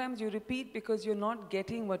 Sometimes you repeat because you're not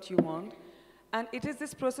getting what you want. And it is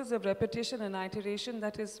this process of repetition and iteration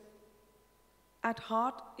that is, at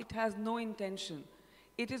heart, it has no intention.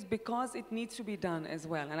 It is because it needs to be done as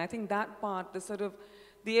well. And I think that part,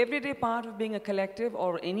 the everyday part of being a collective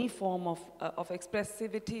or any form of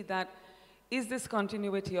expressivity, that is this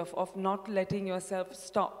continuity of not letting yourself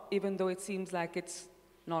stop, even though it seems like it's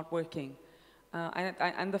not working.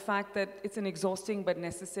 And the fact that it's an exhausting but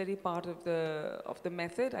necessary part of the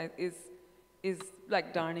method is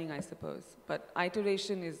like darning, I suppose. But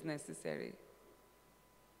iteration is necessary.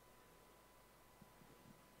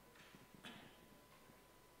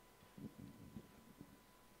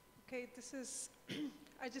 Okay, this is,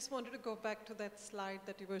 I just wanted to go back to that slide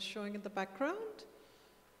that you were showing in the background.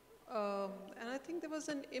 And I think there was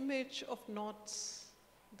an image of knots,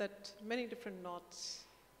 many different knots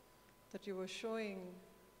that you were showing.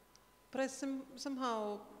 But I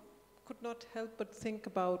somehow could not help but think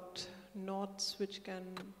about knots which can,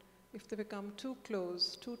 if they become too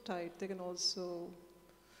close, too tight, they can also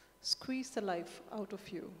squeeze the life out of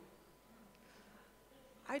you.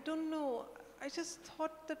 I don't know, I just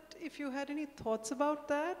thought that if you had any thoughts about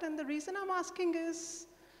that, and the reason I'm asking is,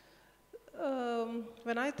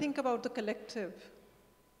 when I think about the collective,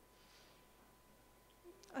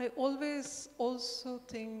 I always also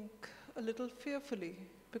think a little fearfully,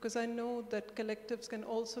 because I know that collectives can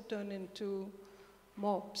also turn into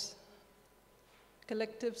mobs.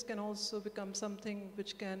 Collectives can also become something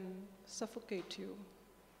which can suffocate you.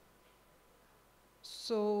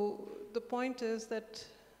 So the point is that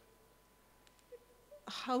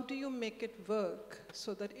how do you make it work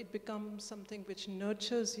so that it becomes something which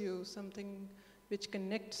nurtures you, something which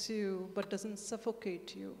connects you but doesn't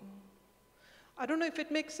suffocate you? I don't know if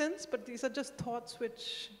it makes sense, but these are just thoughts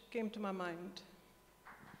which came to my mind.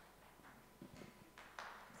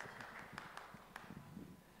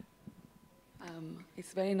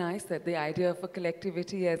 It's very nice that the idea of a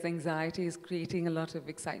collectivity as anxiety is creating a lot of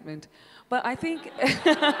excitement. But I think,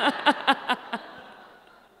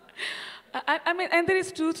 I mean, and there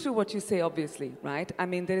is truth to what you say, obviously, right? I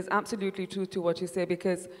mean, there is absolutely truth to what you say,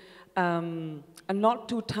 because a knot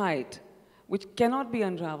too tight, which cannot be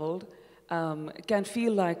unraveled, can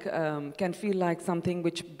feel like something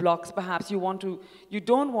which blocks. Perhaps you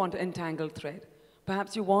don't want entangled thread.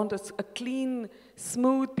 Perhaps you want a clean,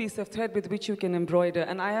 smooth piece of thread with which you can embroider.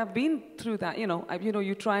 And I have been through that.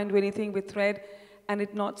 You try and do anything with thread, and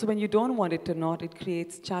it knots. So when you don't want it to knot, it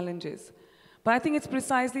creates challenges. But I think it's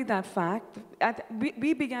precisely that fact.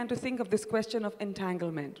 We began to think of this question of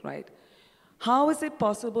entanglement, right? How is it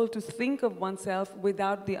possible to think of oneself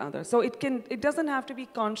without the other? So it doesn't have to be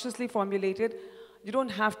consciously formulated. You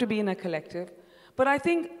don't have to be in a collective. But I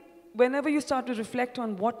think whenever you start to reflect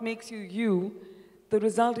on what makes you you, the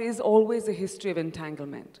result is always a history of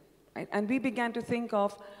entanglement, right? And we began to think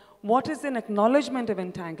of what is an acknowledgement of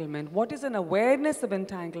entanglement, what is an awareness of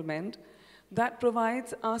entanglement that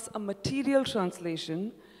provides us a material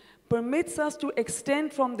translation, permits us to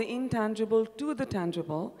extend from the intangible to the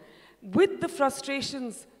tangible, with the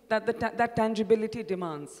frustrations that that tangibility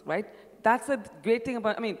demands, right? That's a great thing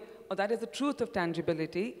about, that is the truth of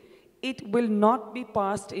tangibility. It will not be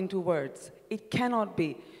passed into words. It cannot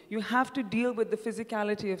be. You have to deal with the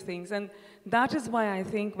physicality of things. And that is why I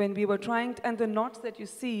think when we were trying, and the knots that you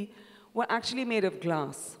see were actually made of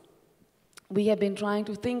glass. We have been trying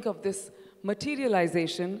to think of this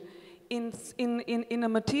materialization in a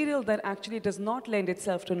material that actually does not lend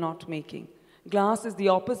itself to knot making. Glass is the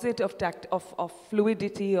opposite of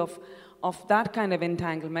fluidity, of that kind of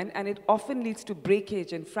entanglement, and it often leads to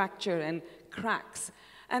breakage and fracture and cracks.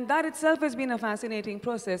 And that itself has been a fascinating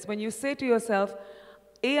process. When you say to yourself,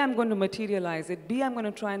 A, I'm going to materialize it, B, I'm going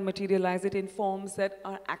to try and materialize it in forms that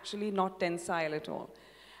are actually not tensile at all.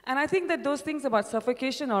 And I think that those things about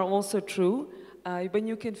suffocation are also true, when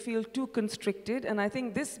you can feel too constricted. And I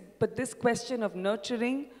think this question of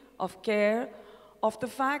nurturing, of care, of the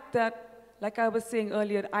fact that, like I was saying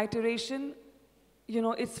earlier, iteration,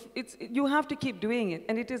 you have to keep doing it.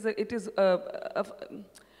 And it is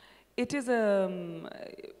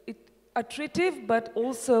attritive, but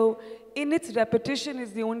also in its repetition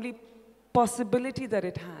is the only possibility that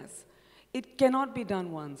it has. It cannot be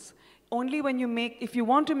done once. Only when if you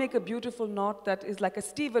want to make a beautiful knot that is like a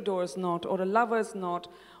stevedore's knot or a lover's knot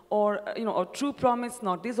or a true promise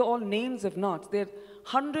knot, these are all names of knots. There are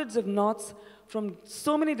hundreds of knots from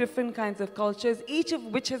so many different kinds of cultures, each of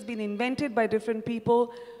which has been invented by different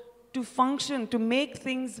people to function, to make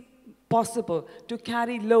things possible, to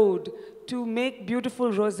carry load, to make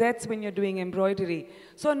beautiful rosettes when you're doing embroidery.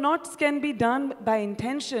 So knots can be done by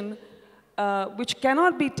intention, which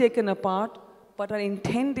cannot be taken apart, but are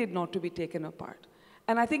intended not to be taken apart.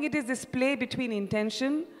 And I think it is this play between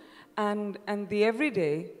intention and the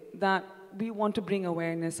everyday that we want to bring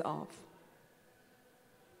awareness of.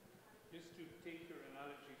 Just to take your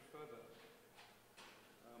analogy further,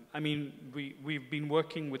 we've been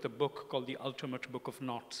working with a book called The Ultimate Book of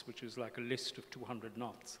Knots, which is like a list of 200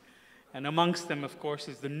 knots. And amongst them, of course,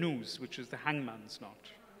 is the noose, which is the hangman's knot,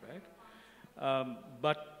 right?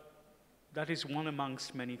 But that is one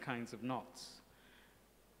amongst many kinds of knots.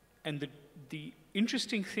 And the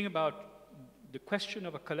interesting thing about the question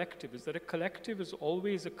of a collective is that a collective is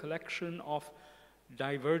always a collection of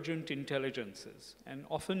divergent intelligences and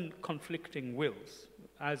often conflicting wills,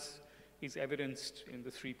 as is evidenced in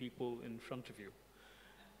the three people in front of you.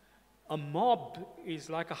 A mob is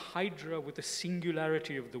like a hydra with a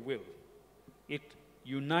singularity of the will. It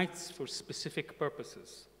unites for specific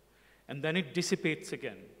purposes, and then it dissipates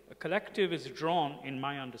again. A collective is drawn, in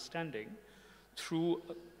my understanding, through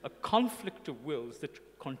a conflict of wills that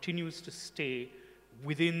continues to stay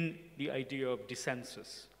within the idea of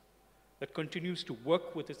dissensus, that continues to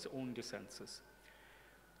work with its own dissensus.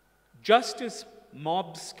 Just as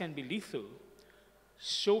mobs can be lethal,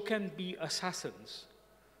 so can be assassins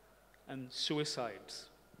and suicides,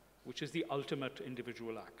 which is the ultimate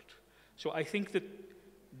individual act. So I think that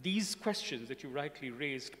these questions that you rightly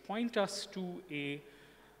raised point us to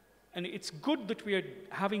and it's good that we are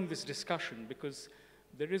having this discussion, because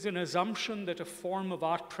there is an assumption that a form of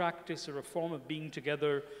art practice or a form of being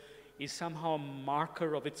together is somehow a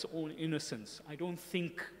marker of its own innocence.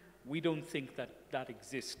 We don't think that that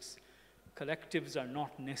exists. Collectives are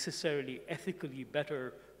not necessarily ethically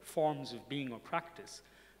better forms of being or practice.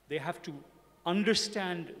 They have to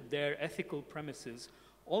understand their ethical premises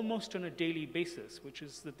almost on a daily basis, which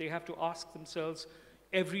is that they have to ask themselves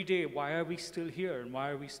every day, why are we still here and why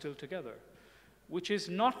are we still together? Which is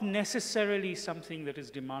not necessarily something that is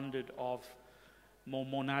demanded of more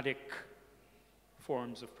monadic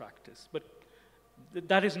forms of practice. But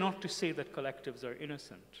that is not to say that collectives are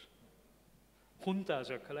innocent. Juntas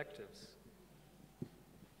are collectives.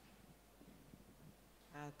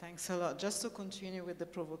 Thanks a lot. Just to continue with the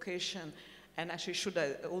provocation, and actually should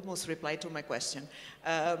I almost reply to my question.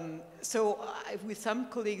 With some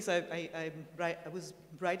colleagues, I was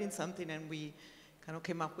writing something and we kind of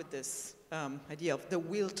came up with this idea of the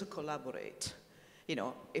will to collaborate. You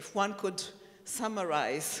know, if one could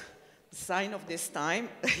summarize the sign of this time,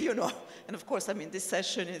 you know, and of course, I mean, these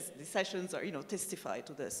sessions are, you know, testify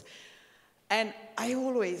to this. And I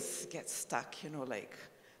always get stuck, you know, like,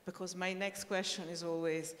 because my next question is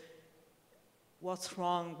always, what's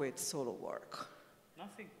wrong with solo work?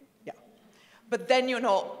 Nothing. Yeah. But then, you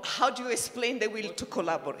know, how do you explain the will to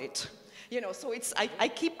collaborate? You know, so it's,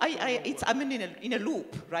 I'm in a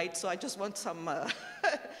loop, right? So I just want some, I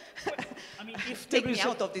mean, take me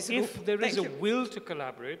out of this loop. If there is a will to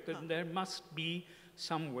collaborate, then there must be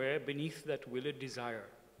somewhere beneath that will a desire.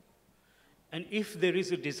 And if there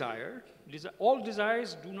is a desire, all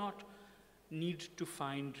desires do not need to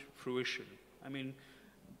find fruition. I mean,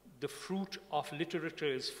 the fruit of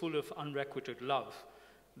literature is full of unrequited love.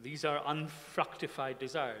 These are unfructified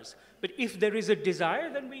desires. But if there is a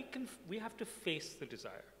desire, then we have to face the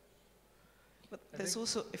desire. But there's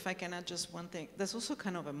also, if I can add just one thing, there's also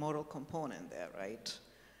kind of a moral component there, right?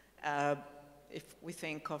 If we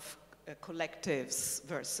think of collectives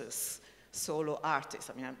versus solo artists,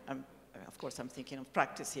 I mean, of course, I'm thinking of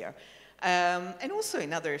practice here. And also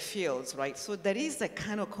in other fields, right? So there is a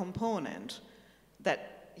kind of component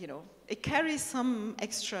that, you know, it carries some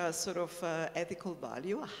extra sort of ethical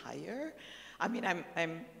value, higher. I mean,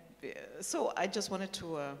 so I just wanted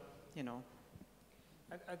to, you know.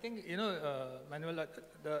 I think, you know, Manuel,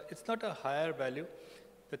 it's not a higher value.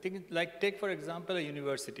 The thing is, like, take, for example, a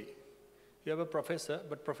university. You have a professor,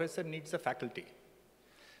 but professor needs a faculty.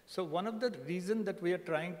 So one of the reasons that we are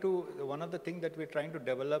trying to, one of the things that we're trying to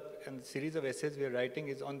develop in the series of essays we're writing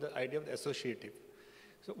is on the idea of the associative.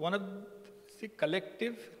 So one of the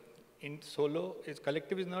collective in solo is,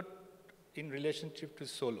 collective is not in relationship to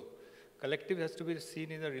solo. Collective has to be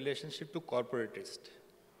seen in a relationship to corporatist,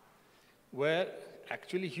 where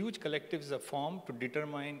actually huge collectives are formed to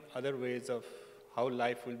determine other ways of how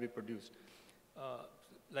life will be produced.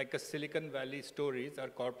 Like a Silicon Valley stories are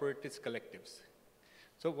corporatist collectives.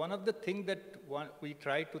 So one of the things that we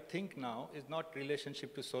try to think now is not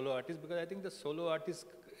relationship to solo artists, because I think the solo artist,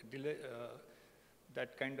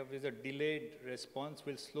 that kind of is a delayed response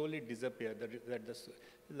will slowly disappear.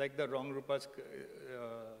 Like the Rangrupa's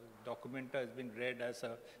documenta has been read as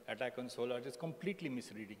an attack on solo artists, completely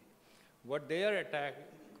misreading. What they are attacking,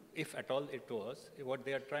 if at all it was, what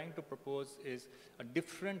they are trying to propose is a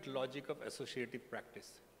different logic of associative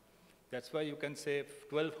practice. That's why you can say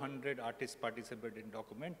 1,200 artists participate in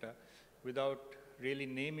documenta without really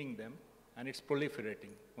naming them, and it's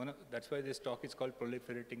proliferating. That's why this talk is called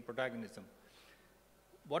proliferating protagonism.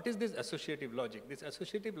 What is this associative logic? This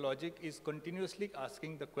associative logic is continuously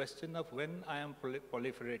asking the question of when I am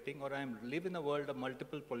proliferating, or I live in a world of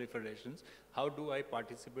multiple proliferations, how do I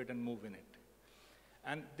participate and move in it?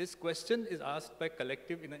 And this question is asked by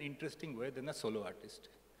collective in an interesting way than a solo artist.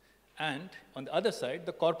 And on the other side,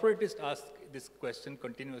 the corporatists ask this question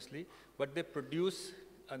continuously, but they produce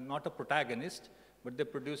not a protagonist, but they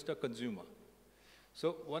produced a consumer.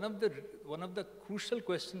 So one of the crucial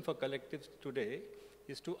questions for collectives today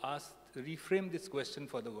is to reframe this question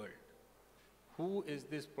for the world. Who is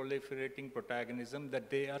this proliferating protagonism that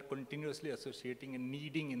they are continuously associating and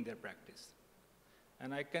needing in their practice?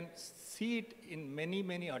 And I can see it in many,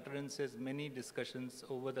 many utterances, many discussions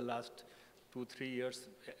over the last 2-3 years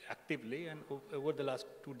actively, and over the last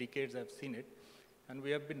 2 decades I've seen it. And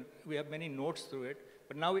we have many notes through it,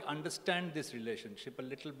 but now we understand this relationship a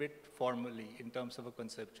little bit formally in terms of a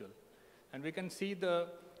conceptual. And we can see the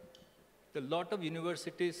lot of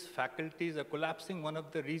universities, faculties are collapsing. One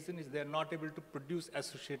of the reasons is they're not able to produce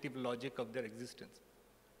associative logic of their existence.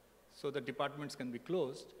 So the departments can be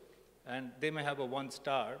closed, and they may have a 1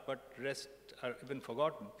 star, but rest are even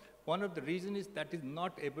forgotten. One of the reasons is that is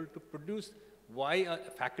not able to produce why a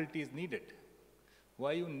faculty is needed,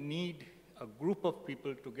 why you need a group of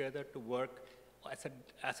people together to work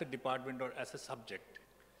as a department or as a subject.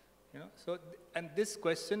 You know? So, and this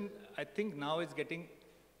question, I think now is getting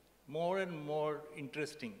more and more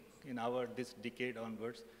interesting in this decade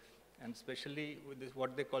onwards, and especially with this,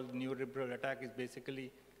 what they call the neoliberal attack is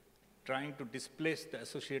basically trying to displace the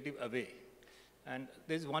associative away. And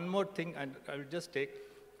there's one more thing, and I'll just take.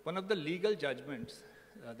 One of the legal judgments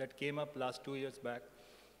that came up last 2 years back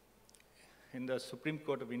in the Supreme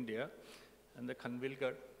Court of India and the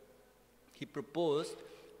Khanvilkar, he proposed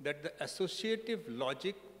that the associative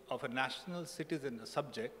logic of a national citizen, a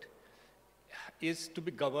subject, is to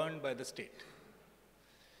be governed by the state.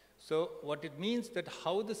 So what it means that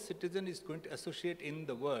how the citizen is going to associate in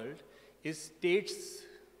the world is state's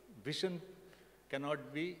vision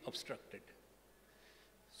cannot be obstructed.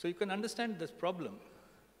 So you can understand this problem.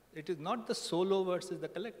 It is not the solo versus the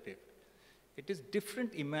collective. It is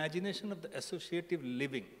different imagination of the associative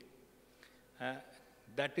living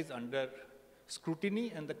that is under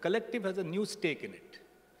scrutiny, and the collective has a new stake in it,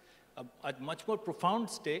 a much more profound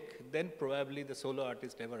stake than probably the solo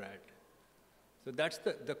artist ever had. So that's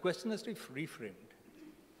the question has to be reframed.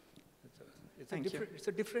 It's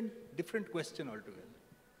a different question altogether.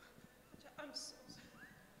 I'm so sorry.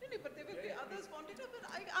 Really, but there will be others wanting to, but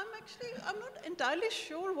I'm not entirely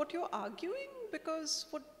sure what you're arguing, because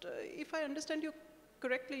if I understand you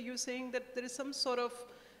correctly, you're saying that there is some sort of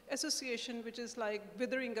association which is like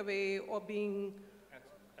withering away or being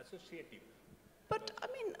associative. But I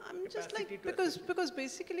mean, I'm just like, because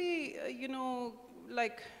basically,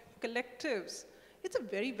 like collectives, it's a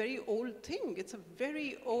very, very old thing. It's a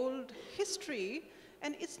very old history,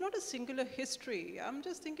 and it's not a singular history. I'm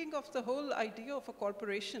just thinking of the whole idea of a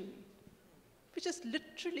corporation, which is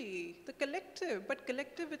literally the collective, but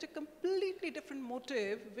collective with a completely different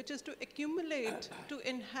motive, which is to accumulate, to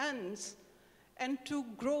enhance, and to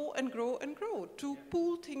grow and grow and grow, to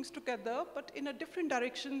pool things together, but in a different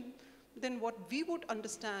direction than what we would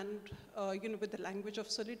understand, with the language of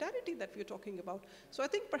solidarity that we're talking about. So I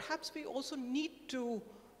think perhaps we also need to,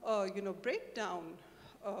 break down,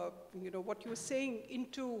 what you were saying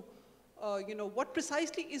into, what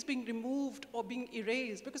precisely is being removed or being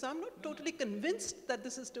erased, because I'm not totally convinced that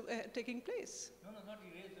this is taking place. No, not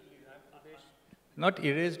erased or leave. Not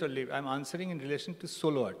erased or leave. I'm answering in relation to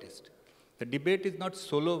solo artists. The debate is not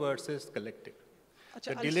solo versus collective.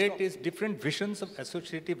 The debate is different visions of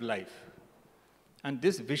associative life. And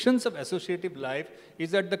this visions of associative life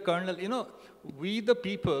is at the kernel. We the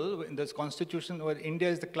people, in this constitution, where India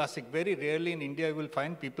is the classic, very rarely in India you will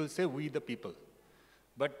find people say, we the people.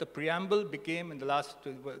 But the preamble became,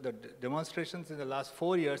 the demonstrations in the last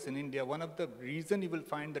 4 years in India, one of the reasons you will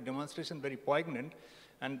find the demonstration very poignant,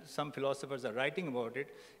 and some philosophers are writing about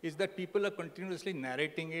it, is that people are continuously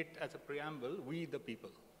narrating it as a preamble, we the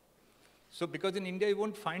people. So because in India, you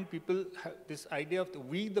won't find people, this idea of the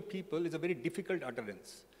we the people is a very difficult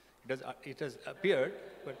utterance. It has appeared,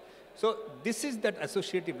 but so this is that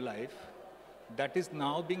associative life that is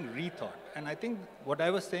now being rethought. And I think what I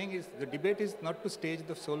was saying is the debate is not to stage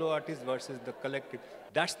the solo artist versus the collective.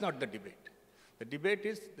 That's not the debate. The debate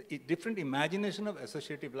is the different imagination of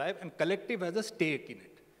associative life, and collective has a stake in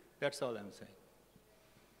it. That's all I'm saying.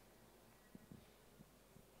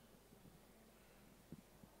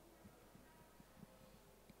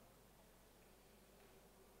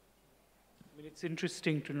 It's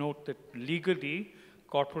interesting to note that legally,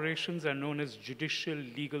 corporations are known as judicial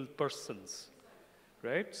legal persons,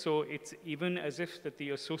 right? So it's even as if that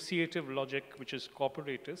the associative logic, which is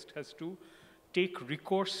corporatist, has to take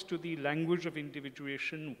recourse to the language of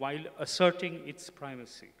individuation while asserting its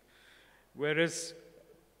primacy. Whereas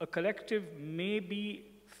a collective may be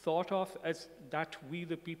thought of as that we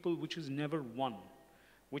the people which is never one,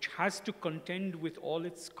 which has to contend with all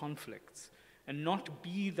its conflicts, and not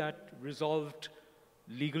be that resolved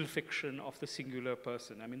legal fiction of the singular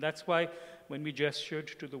person. I mean, that's why when we gestured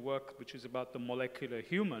to the work which is about the molecular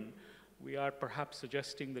human, we are perhaps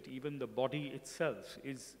suggesting that even the body itself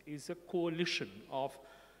is a coalition of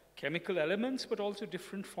chemical elements, but also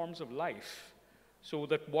different forms of life. So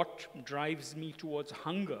that what drives me towards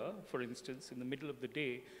hunger, for instance, in the middle of the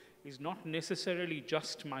day, is not necessarily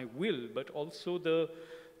just my will, but also the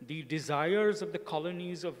desires of the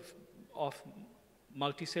colonies of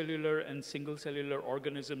multicellular and single-cellular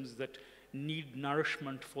organisms that need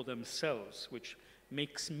nourishment for themselves, which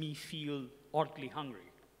makes me feel oddly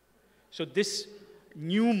hungry. So this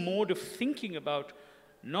new mode of thinking about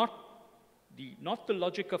not the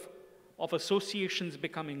logic of associations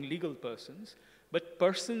becoming legal persons, but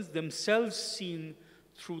persons themselves seen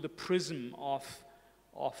through the prism of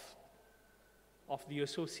the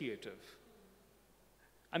associative.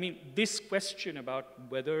 I mean, this question about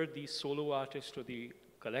whether the solo artist or the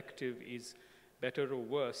collective is better or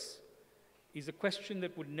worse is a question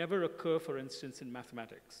that would never occur, for instance, in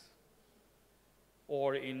mathematics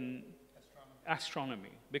or in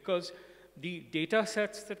astronomy, because the data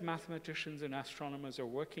sets that mathematicians and astronomers are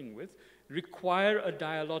working with require a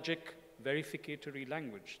dialogic verificatory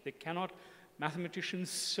language. Mathematicians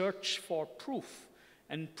search for proof,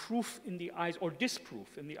 and proof in the eyes, or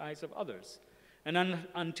disproof in the eyes of others. And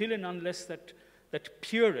until and unless that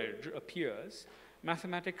peerage appears,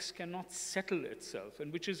 mathematics cannot settle itself,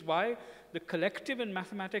 and which is why the collective in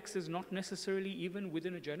mathematics is not necessarily even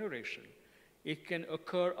within a generation. It can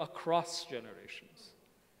occur across generations.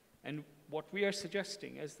 And what we are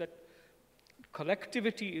suggesting is that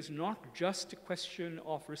collectivity is not just a question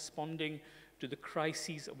of responding to the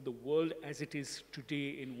crises of the world as it is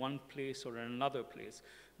today in one place or in another place,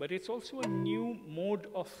 but it's also a new mode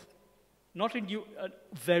of, not a new,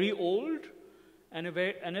 very old, and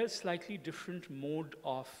a slightly different mode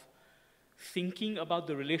of thinking about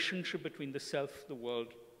the relationship between the self, the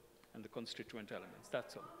world, and the constituent elements.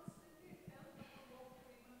 That's all.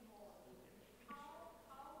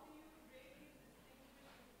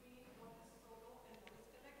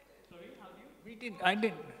 We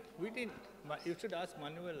didn't. You should ask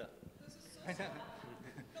Manuela.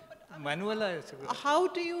 Manuela is... How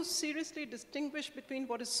do you seriously distinguish between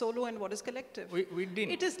what is solo and what is collective? We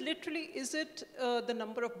didn't. It is literally, is it the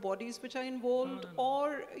number of bodies which are involved,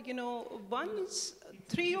 or, you know, once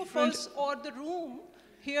three of us or the room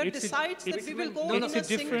here decides that we will go in a single direction.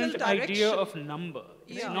 It's a different idea of number.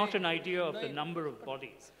 It's Yeah. not an idea of the number of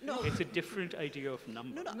bodies. No. It's a different idea of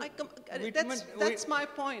number. No, that's my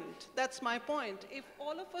point. That's my point. If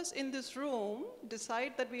all of us in this room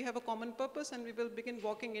decide that we have a common purpose and we will begin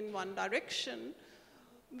walking in one direction,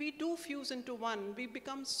 we do fuse into one. We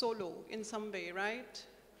become solo in some way, right?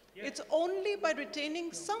 Yeah. It's only by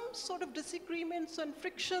retaining some sort of disagreements and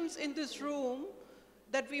frictions in this room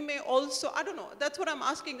that we may also, I don't know, that's what I'm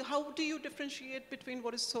asking. How do you differentiate between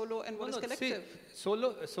what is solo and what is collective?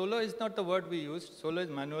 See, solo is not the word we use. Solo is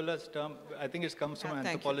Manuela's term. I think it comes from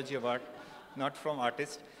anthropology of art, not from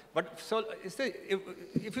artists. But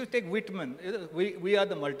if you take Whitman, we are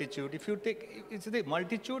the multitude. If you take, it's the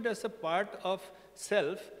multitude as a part of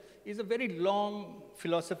self is a very long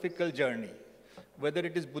philosophical journey. Whether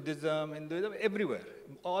it is Buddhism, Hinduism, everywhere.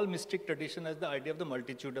 All mystic tradition has the idea of the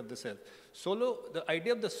multitude of the self. Solo, the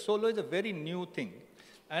idea of the solo is a very new thing.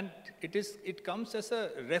 And it comes as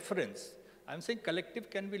a reference. I'm saying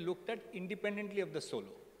collective can be looked at independently of the solo.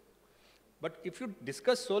 But if you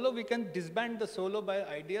discuss solo, we can disband the solo by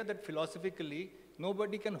idea that philosophically,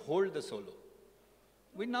 nobody can hold the solo.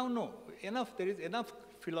 We now know enough, there is enough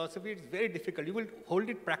philosophy, it's very difficult. You will hold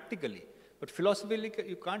it practically. But philosophically,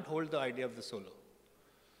 you can't hold the idea of the solo.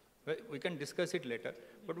 We can discuss it later.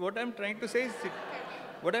 But what I'm trying to say is,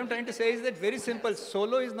 that very simple.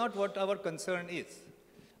 Solo is not what our concern is.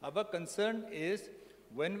 Our concern is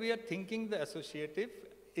when we are thinking the associative,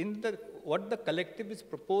 what the collective is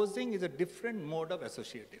proposing is a different mode of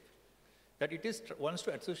associative. That it wants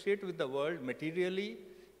to associate with the world materially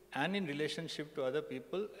and in relationship to other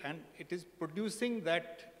people, and it is producing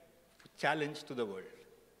that challenge to the world.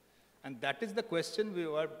 And that is the question we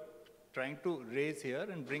are trying to raise here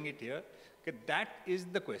and bring it here. Okay, that is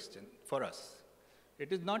the question for us.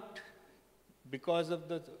 It is not because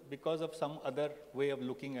of some other way of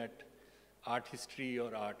looking at art history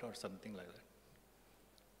or art or something like that.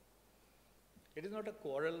 It is not a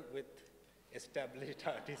quarrel with established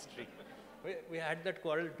art history. We had that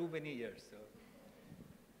quarrel too many years. So.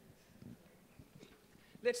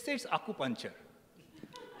 Let's say it's acupuncture.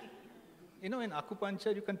 You know, in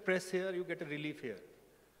acupuncture, you can press here, you get a relief here.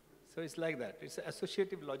 So it's like that. It's the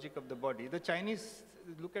associative logic of the body. The Chinese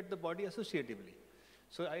look at the body associatively.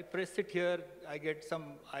 So I press it here, I get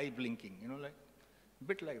some eye blinking, you know, like a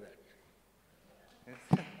bit like that.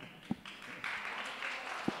 Yes.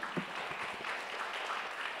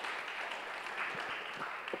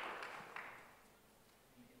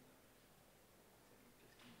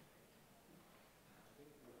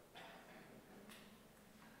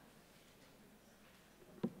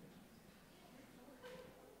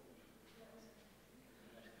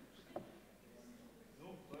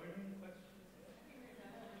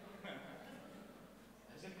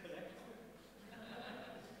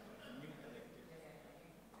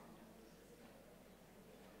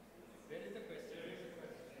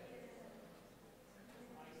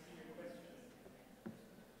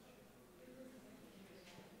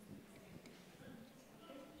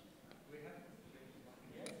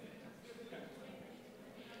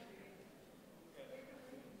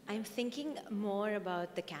 I'm thinking more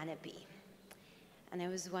about the canopy, and I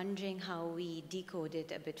was wondering how we decode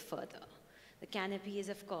it a bit further. The canopy is,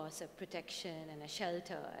 of course, a protection and a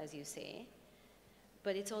shelter, as you say,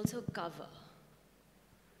 but it's also cover.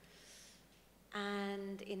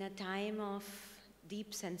 And in a time of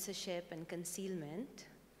deep censorship and concealment,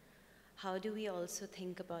 how do we also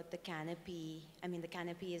think about the canopy? I mean, the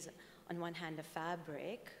canopy is, on one hand, a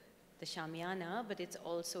fabric, the shamiana, but it's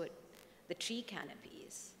also the tree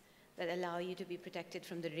canopies that allow you to be protected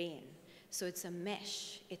from the rain. So it's a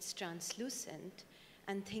mesh, it's translucent,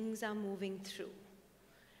 and things are moving through.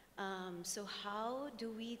 So how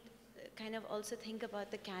do we kind of also think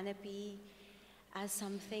about the canopy as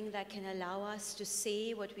something that can allow us to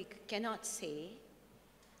say what we cannot say,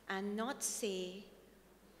 and not say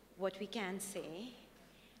what we can say,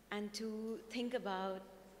 and to think about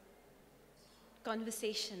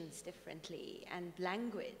conversations differently and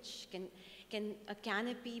language? Can a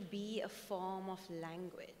canopy be a form of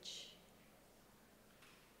language?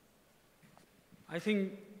 I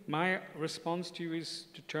think my response to you is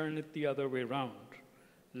to turn it the other way around.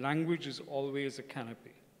 Language is always a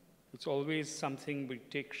canopy. It's always something we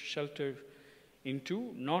take shelter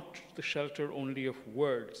into, not the shelter only of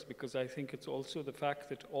words, because I think it's also the fact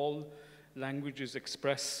that all languages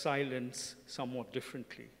express silence somewhat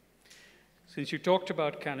differently. Since you talked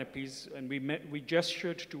about canopies, and we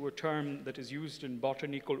gestured to a term that is used in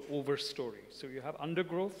botany called overstory. So you have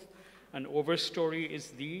undergrowth, and overstory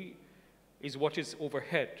is what is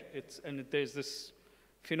overhead. And there's this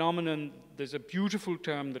phenomenon, there's a beautiful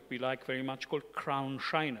term that we like very much called crown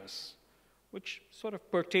shyness, which sort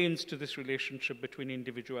of pertains to this relationship between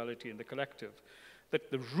individuality and the collective.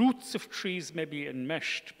 That the roots of trees may be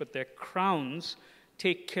enmeshed, but their crowns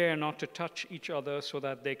take care not to touch each other so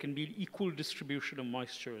that there can be equal distribution of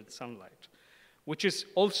moisture and sunlight, which is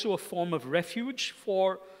also a form of refuge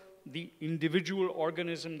for the individual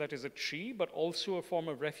organism that is a tree, but also a form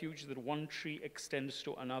of refuge that one tree extends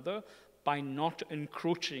to another by not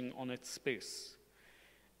encroaching on its space.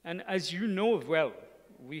 And as you know well,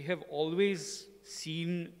 we have always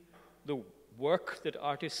seen the work that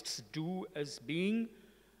artists do as being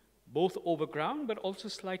both overground, but also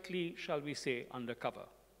slightly, shall we say, undercover,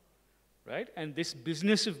 right? And this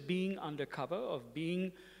business of being undercover, of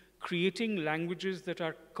creating languages that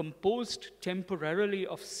are composed temporarily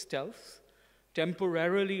of stealth,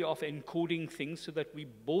 temporarily of encoding things so that we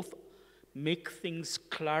both make things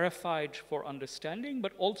clarified for understanding,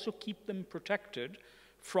 but also keep them protected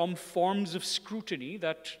from forms of scrutiny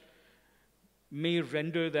that may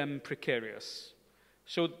render them precarious.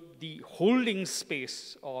 So the holding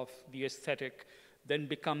space of the aesthetic then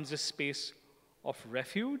becomes a space of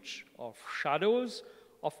refuge, of shadows,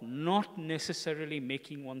 of not necessarily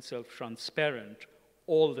making oneself transparent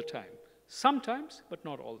all the time. Sometimes, but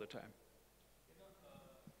not all the time.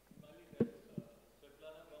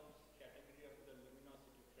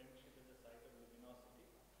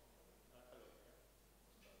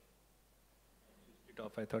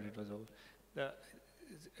 I thought it was over.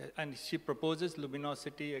 And she proposes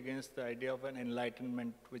luminosity against the idea of an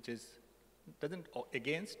enlightenment, which doesn't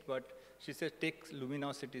against, but she says take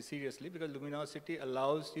luminosity seriously, because luminosity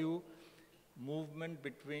allows you movement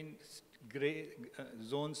between gray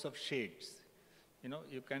zones of shades. You know,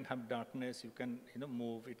 you can have darkness, you can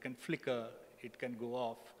move, it can flicker, it can go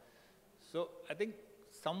off. So I think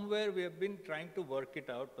somewhere we have been trying to work it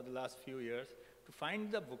out for the last few years to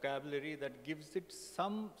find the vocabulary that gives it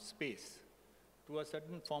some space to a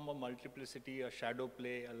certain form of multiplicity, a shadow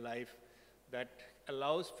play, a life that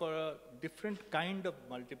allows for a different kind of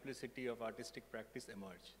multiplicity of artistic practice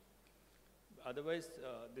emerge. Otherwise,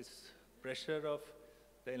 this pressure of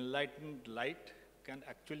the enlightened light can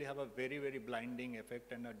actually have a very, very blinding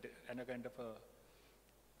effect and a kind of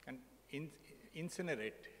can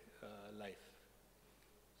incinerate life.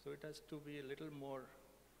 So it has to be a little more,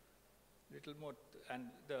 and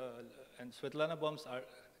Svetlana Baum's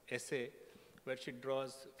essay, where she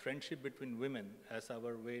draws friendship between women as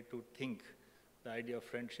our way to think the idea of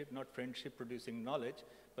friendship, not friendship producing knowledge,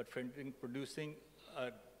 but friendship producing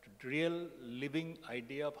a real living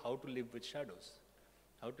idea of how to live with shadows,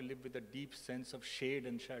 how to live with a deep sense of shade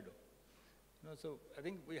and shadow. So I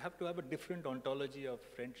think we have to have a different ontology of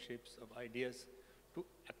friendships, of ideas, to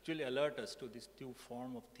actually alert us to this new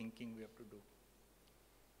form of thinking we have to do.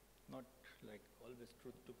 Not like always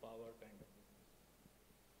truth to power kind of.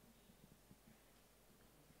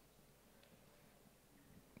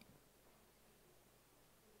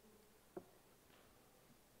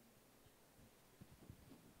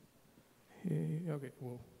 Okay,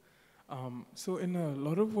 whoa. So in a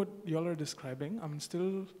lot of what y'all are describing,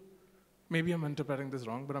 maybe I'm interpreting this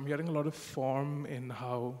wrong, but I'm hearing a lot of form in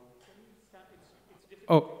how...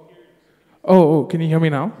 Oh, can you hear me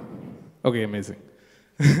now? Okay, amazing.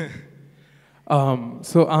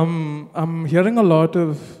 So I'm hearing a lot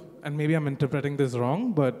of, and maybe I'm interpreting this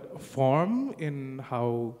wrong, but form in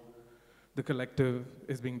how the collective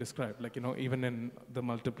is being described, like, even in the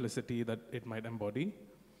multiplicity that it might embody.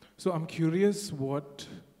 So I'm curious what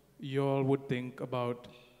y'all would think about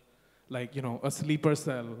like, a sleeper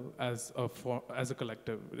cell as a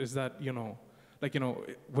collective? Is that,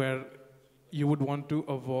 where you would want to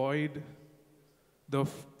avoid the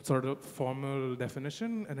sort of formal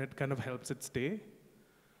definition and it kind of helps it stay?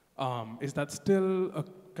 Is that still a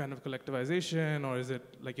kind of collectivization, or is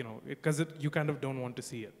it like, because you kind of don't want to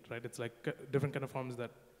see it, right? It's like different kind of forms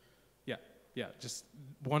that, just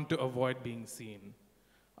want to avoid being seen.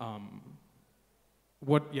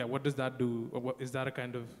 What does that do? Or is that a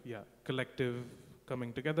kind of, collective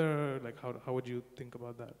coming together? Like, how would you think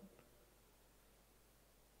about that?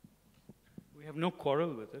 We have no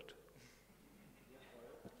quarrel with it.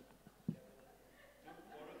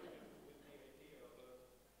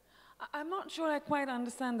 I'm not sure I quite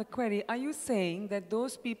understand the query. Are you saying that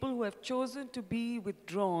those people who have chosen to be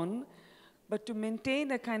withdrawn, but to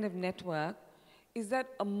maintain a kind of network, is that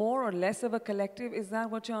a more or less of a collective? Is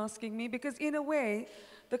that what you're asking me? Because in a way,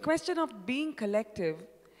 the question of being collective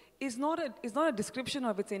is not a description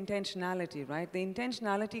of its intentionality, right? The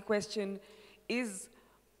intentionality question is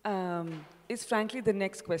frankly the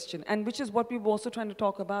next question, and which is what we were also trying to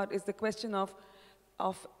talk about, is the question of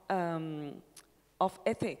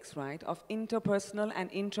ethics, right? Of interpersonal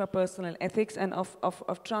and intrapersonal ethics, and of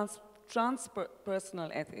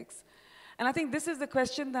transpersonal ethics. And I think this is the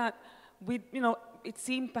question that it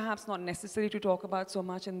seemed perhaps not necessary to talk about so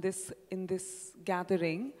much in this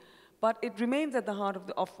gathering, but it remains at the heart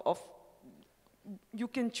of you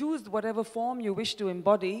can choose whatever form you wish to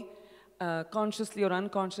embody, consciously or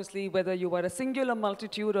unconsciously, whether you are a singular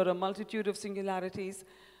multitude or a multitude of singularities.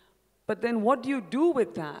 But then what do you do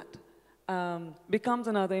with that becomes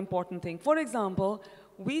another important thing. For example,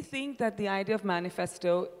 we think that the idea of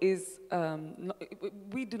manifesto is,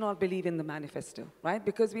 we do not believe in the manifesto, right?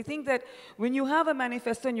 Because we think that when you have a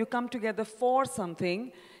manifesto and you come together for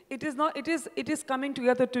something, it is coming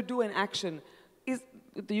together to do an action.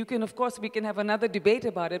 You can, of course, we can have another debate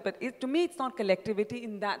about it, but to me it's not collectivity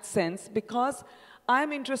in that sense, because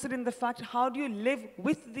I'm interested in the fact, how do you live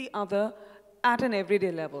with the other at an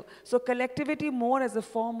everyday level? So collectivity more as a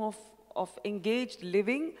form of engaged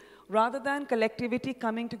living, rather than collectivity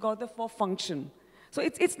coming together for function. So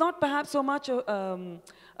it's not perhaps so much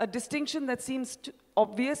a distinction that seems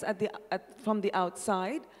obvious from the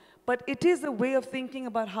outside, but it is a way of thinking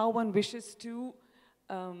about how one wishes to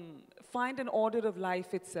find an order of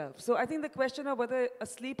life itself. So I think the question of whether a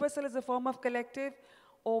sleeper cell is a form of collective,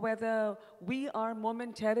 or whether we are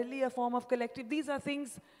momentarily a form of collective, these are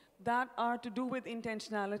things that are to do with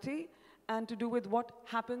intentionality and to do with what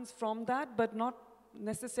happens from that, but not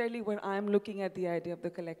necessarily where I'm looking at the idea of the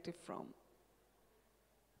collective from.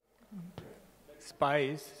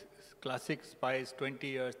 Spies, classic spies, 20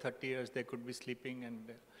 years, 30 years, they could be sleeping,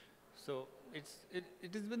 and so it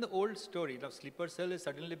has been the old story. Now, sleeper cell has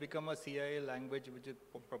suddenly become a CIA language which is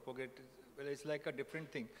propagated. Well, it's like a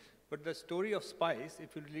different thing. But the story of spies,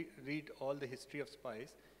 if you read all the history of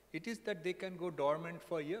spies, it is that they can go dormant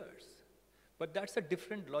for years. But that's a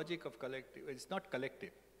different logic of collective. It's not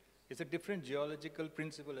collective. It's a different geological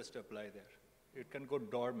principle has to apply there. It can go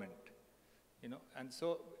dormant,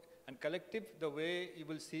 and collective, the way you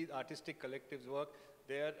will see artistic collectives work,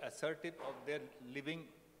 they are assertive of their living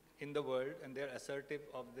in the world, and they're assertive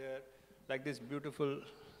of their, like this beautiful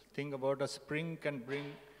thing about a spring can bring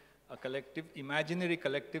a collective, imaginary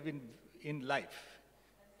collective in life,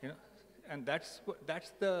 and that's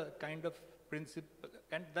the kind of principle,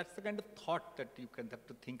 and that's the kind of thought that you can have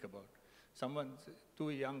to think about. Two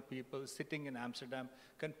young people sitting in Amsterdam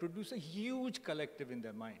can produce a huge collective in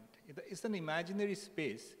their mind. It's an imaginary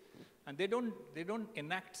space, and they don't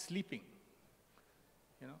enact sleeping,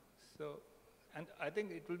 So, and I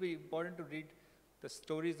think it will be important to read the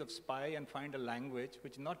stories of spy and find a language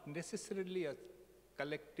which is not necessarily a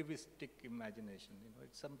collectivistic imagination.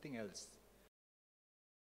 It's something else.